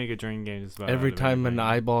can make a drinking game just about every time an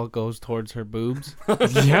eyeball goes towards her boobs.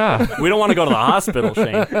 Yeah. We don't want to go to the hospital,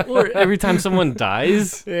 Shane. Or every time someone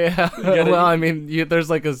dies. Yeah. Well, I mean, there's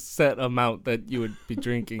like a set amount that you would be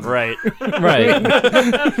drinking. Right. Right.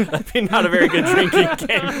 That'd be not a very good drinking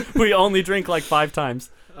game. We only drink like 5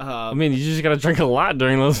 times. I mean, you just got to drink a lot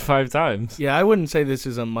during those 5 times. Yeah, I wouldn't say this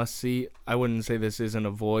is a must-see. I wouldn't say this is an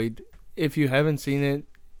avoid. If you haven't seen it,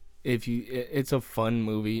 it's a fun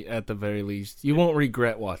movie at the very least. You won't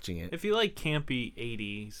regret watching it. If you like campy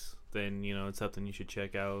 80s, then it's something you should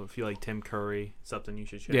check out. If you like Tim Curry, it's something you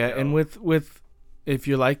should check out. Yeah, and with if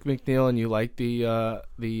you like McNeil and you like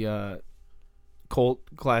the cult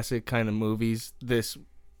classic kind of movies,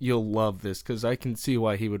 you'll love this because I can see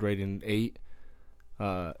why he would rate it an 8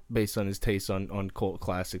 based on his taste on cult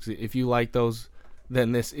classics. If you like those,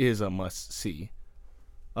 then this is a must see.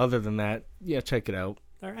 Other than that, yeah, check it out.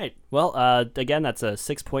 All right. Well, again, that's a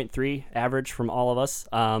 6.3 average from all of us.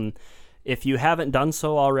 If you haven't done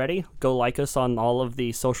so already, go like us on all of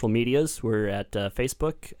the social medias. We're at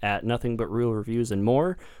Facebook at Nothing But Real Reviews and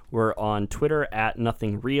More. We're on Twitter at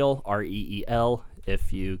Nothing Real, REEL,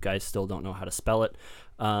 if you guys still don't know how to spell it.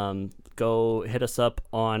 Go hit us up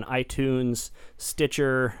on iTunes,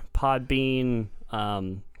 Stitcher, Podbean,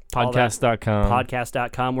 Podcast.com.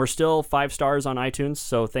 Podcast.com. We're still 5 stars on iTunes,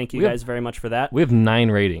 so thank you guys very much for that. We have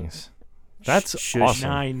 9 ratings. That's awesome.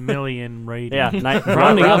 9 million ratings. Yeah,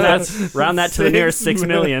 rounding up. Round that to the nearest 6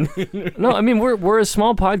 million. No, I mean we're a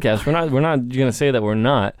small podcast. We're not gonna say that we're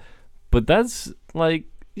not, but that's like.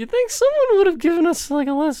 You'd think someone would have given us like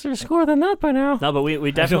a lesser score than that by now. No, but we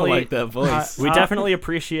definitely I don't like that voice. We definitely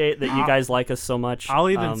appreciate that you guys like us so much. I'll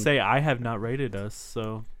even say I have not rated us,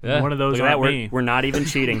 so Yeah. one of those Look at are that. me. We're not even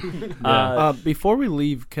cheating. Before we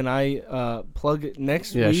leave, can I plug it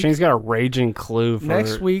next week? Yeah, Shane's got a raging clue for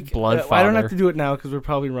Next week. Bloodfather. I don't have to do it now because we're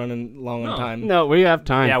probably running long on time. No, we have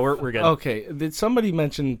time. Yeah, we're good. Okay. Did somebody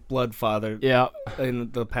mention Bloodfather? Yeah. In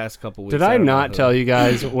the past couple weeks. Did I don't know not who. tell you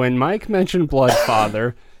guys when Mike mentioned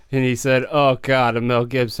Bloodfather and he said, "Oh God, a Mel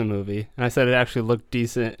Gibson movie," and I said it actually looked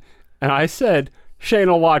decent, and I said Shane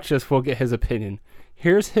will watch this. We'll get his opinion.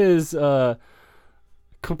 Here's his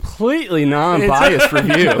completely non-biased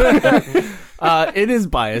review. It is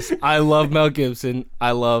biased. I love Mel Gibson.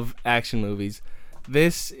 I love action movies.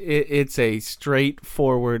 It's a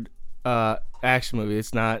straightforward action movie.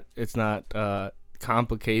 It's not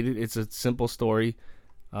complicated. It's a simple story.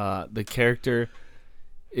 The character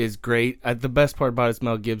is great. The best part about it is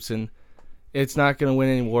Mel Gibson. It's not going to win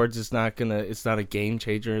any awards. It's not a game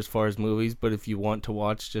changer as far as movies, but if you want to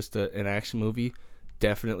watch just an action movie,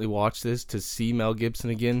 definitely watch this to see Mel Gibson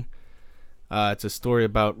again. It's a story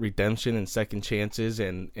about redemption and second chances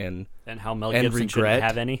and how Mel Gibson shouldn't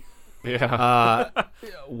have any. Yeah.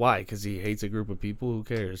 Why? Because he hates a group of people. Who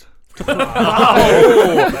cares?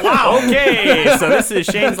 Wow. Okay, so this is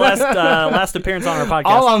Shane's last appearance on our podcast.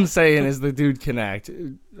 All I'm saying is the dude can act.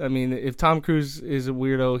 I mean, if Tom Cruise is a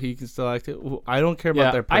weirdo, he can still act it. I don't care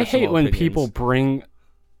about their personal I hate when opinions. people bring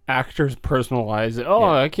actors' personal lives.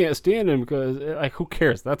 I can't stand him because like who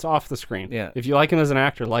cares? That's off the screen. Yeah. If you like him as an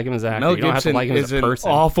actor, like him as an actor. Mel You don't have Gibson to like him is as a an person.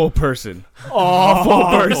 awful person. Awful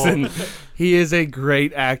person. He is a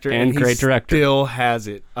great actor And great director. Still has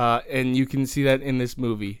it, and you can see that in this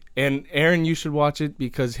movie. And Aaron, you should watch it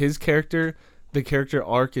because his character, the character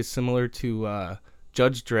arc, is similar to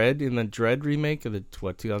Judge Dredd in the Dredd remake of the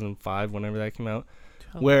 2005, whenever that came out,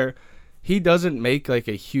 where he doesn't make like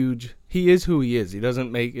a huge. He is who he is. He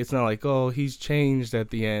doesn't make. It's not like he's changed at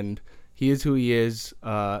the end. He is who he is.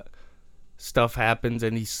 Stuff happens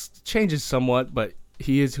and he changes somewhat, but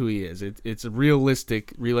he is who he is. It's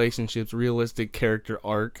realistic relationships, realistic character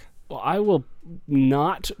arc. Well, I will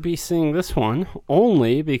not be seeing this one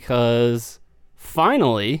only because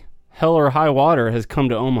finally Hell or High Water has come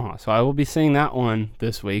to Omaha. So I will be seeing that one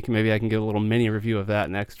this week. Maybe I can give a little mini review of that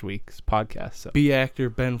next week's podcast. So. B actor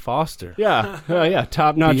Ben Foster. Yeah,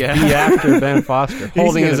 top-notch B Yeah. actor Ben Foster.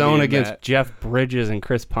 Holding his gonna own be in against that. Jeff Bridges and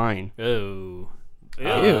Chris Pine. Oh.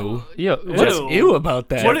 Ew. What's ew about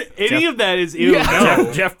that? Any of that is ew. Yeah.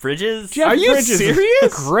 No. Jeff Bridges? Are you Bridges is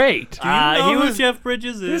serious? Great. Do you know he who was- Jeff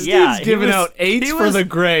Bridges is? This Yeah, dude's giving out 8s for was- the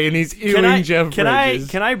gray, and he's ewing Jeff Bridges.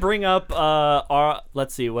 Can I bring up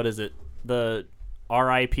let's see, what is it? The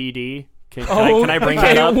RIPD? Can I bring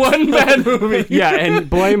that up? One bad movie. Yeah, and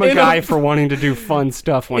blame a In guy a- for wanting to do fun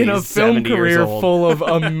stuff when In he's a film 70 years career old. full of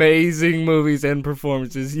amazing movies and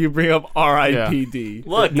performances, you bring up R.I.P.D.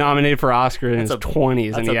 Look, nominated for Oscar in his That's a- 20s,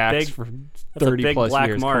 and that's he a acts big- for that's a 30 big plus black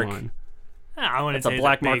years. mark. Come on. I wouldn't It's a say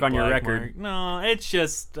black big mark on your black record. mark. No, it's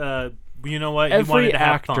just you know what? He wanted Every to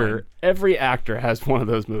have fun. actor has one of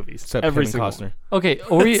those movies. Except Every Kevin single Costner. Okay,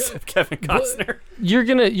 Kevin Costner.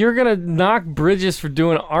 you're gonna knock Bridges for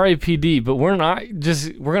doing R.I.P.D., but we're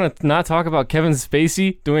gonna not talk about Kevin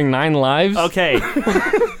Spacey doing 9 Lives. Okay.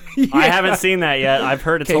 I haven't seen that yet. I've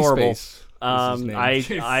heard it's horrible. K-Space is his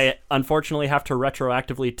name. I unfortunately have to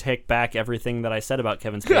retroactively take back everything that I said about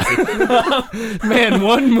Kevin Spacey. Man,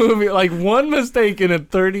 one movie, like one mistake in a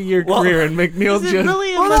 30-year career, and McNeil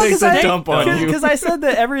just takes a dump on you. Because I said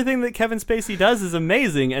that everything that Kevin Spacey does is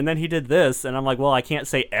amazing, and then he did this, and I'm like, well, I can't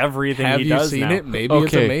say everything Have he you does seen now. it? Maybe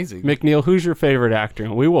it's amazing. McNeil, who's your favorite actor?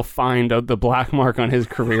 And we will find out the black mark on his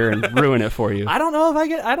career and ruin it for you. I don't know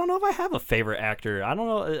if I have a favorite actor. I don't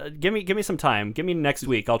know. Give me some time. Give me next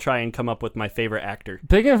week. I'll try and come up with my favorite actor.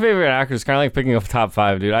 Picking a favorite actor is kind of like picking a top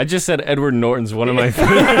 5, dude. I just said Edward Norton's one of my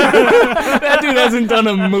favorite. That dude hasn't done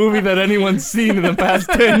a movie that anyone's seen in the past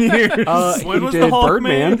 10 years. When he was did the Hulk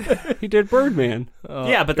Birdman. He did Birdman.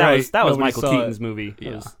 Yeah, but that was Nobody Michael saw Keaton's it. movie.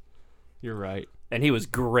 Yeah. You're right. And he was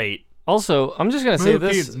great. Also, I'm just gonna say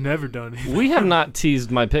this: He's never done it. we have not teased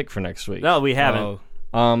my pick for next week. No, we haven't.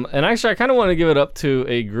 And actually, I kind of want to give it up to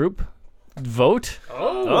a group vote.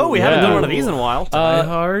 Oh, we haven't done one of these in a while. Die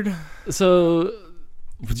Hard. So,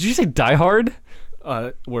 did you say Die Hard?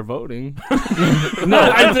 We're voting.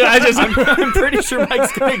 I'm pretty sure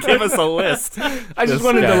Mike's going to give us a list. I just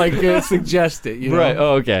wanted to suggest it. You know? Right.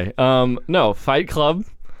 Oh, okay. No, Fight Club.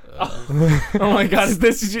 Oh my God!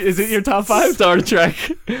 Is it your top 5? Star Trek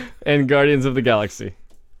and Guardians of the Galaxy.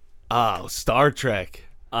 Oh, Star Trek.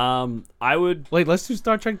 I would wait. Let's do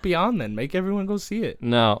Star Trek Beyond then. Make everyone go see it.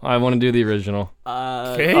 No, I want to do the original.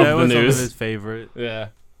 Okay, that was one of his favorite. Yeah.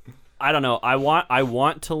 I don't know. I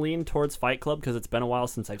want to lean towards Fight Club because it's been a while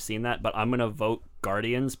since I've seen that, but I'm gonna vote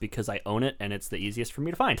Guardians because I own it and it's the easiest for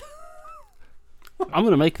me to find. I'm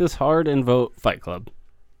gonna make this hard and vote Fight Club.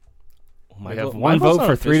 I have one vote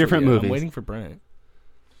for 3 different movies. I'm waiting for Brent.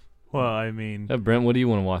 Well, I mean, Brent, what do you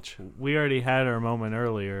want to watch? We already had our moment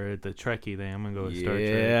earlier at the Trekkie thing. I'm gonna go with Star Trek.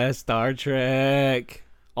 Yeah, Star Trek.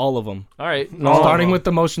 All of them. All right. Starting with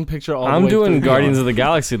the motion picture. I'm doing Guardians of the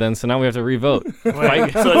Galaxy then, so now we have to re-vote.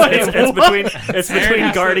 It's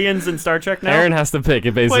between Guardians and Star Trek now. Aaron has to pick.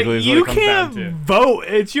 It basically is what you it comes down to. can't vote.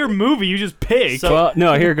 It's your movie. You just pick. Well,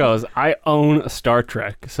 no, here goes. I own Star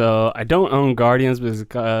Trek, so I don't own Guardians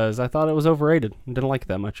because I thought it was overrated. I didn't like it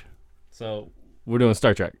that much. So we're doing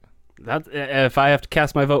Star Trek. That if I have to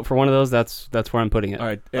cast my vote for one of those, that's where I'm putting it. All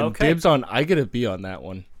right, and dibs on. I get a B on that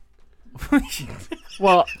one.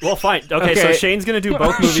 Well, fine. Okay, so Shane's gonna do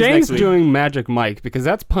both movies Shane's next week. doing Magic Mike because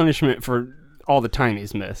that's punishment for all the time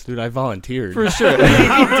he's missed. Dude, I volunteered. For sure. He really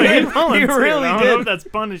I don't did. know if That's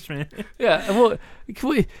punishment. Yeah, well,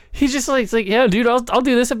 he's just like, it's like, yeah, dude, I'll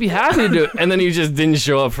do this. I'd be happy to do it. And then he just didn't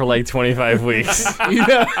show up for like 25 weeks.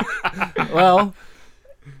 Yeah. Well,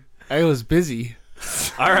 I was busy.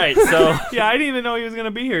 All right, so Yeah, I didn't even know he was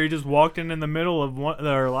gonna be here. He just walked in the middle of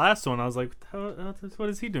our last one. I was like, what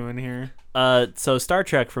is he doing here? So Star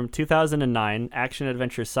Trek from 2009, action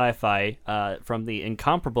adventure sci-fi, from the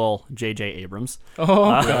incomparable J.J. Abrams. Oh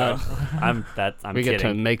God, I'm we kidding. get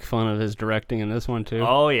to make fun of his directing in this one too.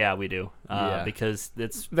 Oh yeah, we do. Yeah. Because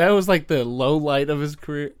it's that was like the low light of his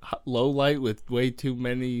career. Low light with way too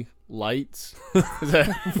many lights.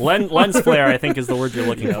 lens flare, I think, is the word you're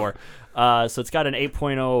looking for. So it's got an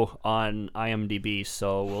 8.0 on IMDb,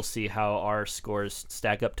 so we'll see how our scores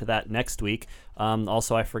stack up to that next week.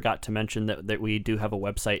 Also, I forgot to mention that we do have a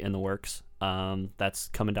website in the works that's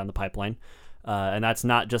coming down the pipeline. And that's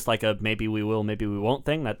not just like a maybe we will, maybe we won't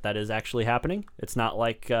thing. That is actually happening. It's not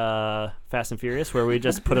like Fast and Furious where we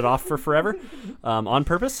just put it off for forever on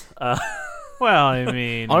purpose. Well, I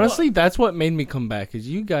mean, honestly, that's what made me come back. Is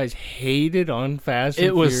you guys hated on Fast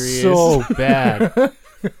and Furious. It was so bad.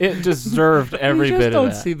 It deserved every bit of that. You just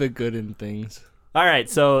don't see the good in things. All right,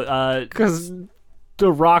 so because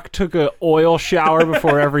The Rock took an oil shower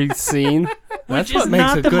before every scene. That's which what is makes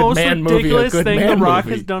not a the good most man movie a ridiculous good thing man The Rock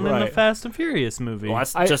movie. has done in the Fast and Furious movie. well,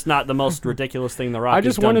 that's just not the most ridiculous thing The Rock I has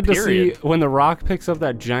just done, wanted to period. see when The Rock picks up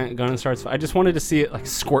that giant gun and starts. I just wanted to see it like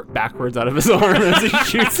squirt backwards out of his arm as he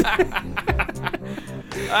shoots.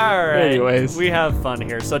 All right. Anyways. We have fun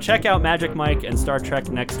here. So check out Magic Mike and Star Trek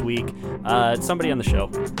next week. It's somebody on the show.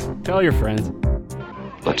 Tell your friends.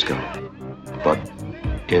 Let's go. But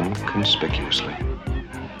inconspicuously.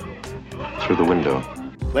 Through the window.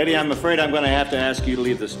 Lady, I'm afraid I'm going to have to ask you to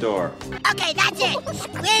leave the store. Okay, that's it.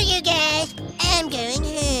 Screw you guys. I'm going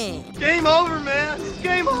home. Game over, man. It's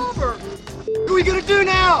game over. What are we gonna do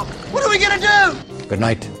now? What are we gonna do? Good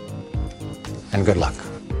night, and good luck.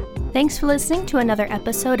 Thanks for listening to another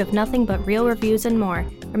episode of Nothing But Real Reviews and More.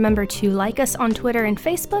 Remember to like us on Twitter and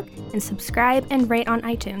Facebook, and subscribe and rate on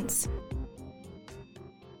iTunes.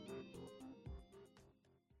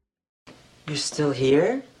 You're still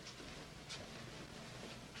here?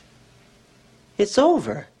 It's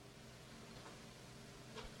over.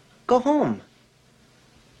 Go home.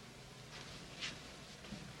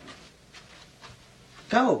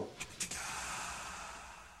 Go.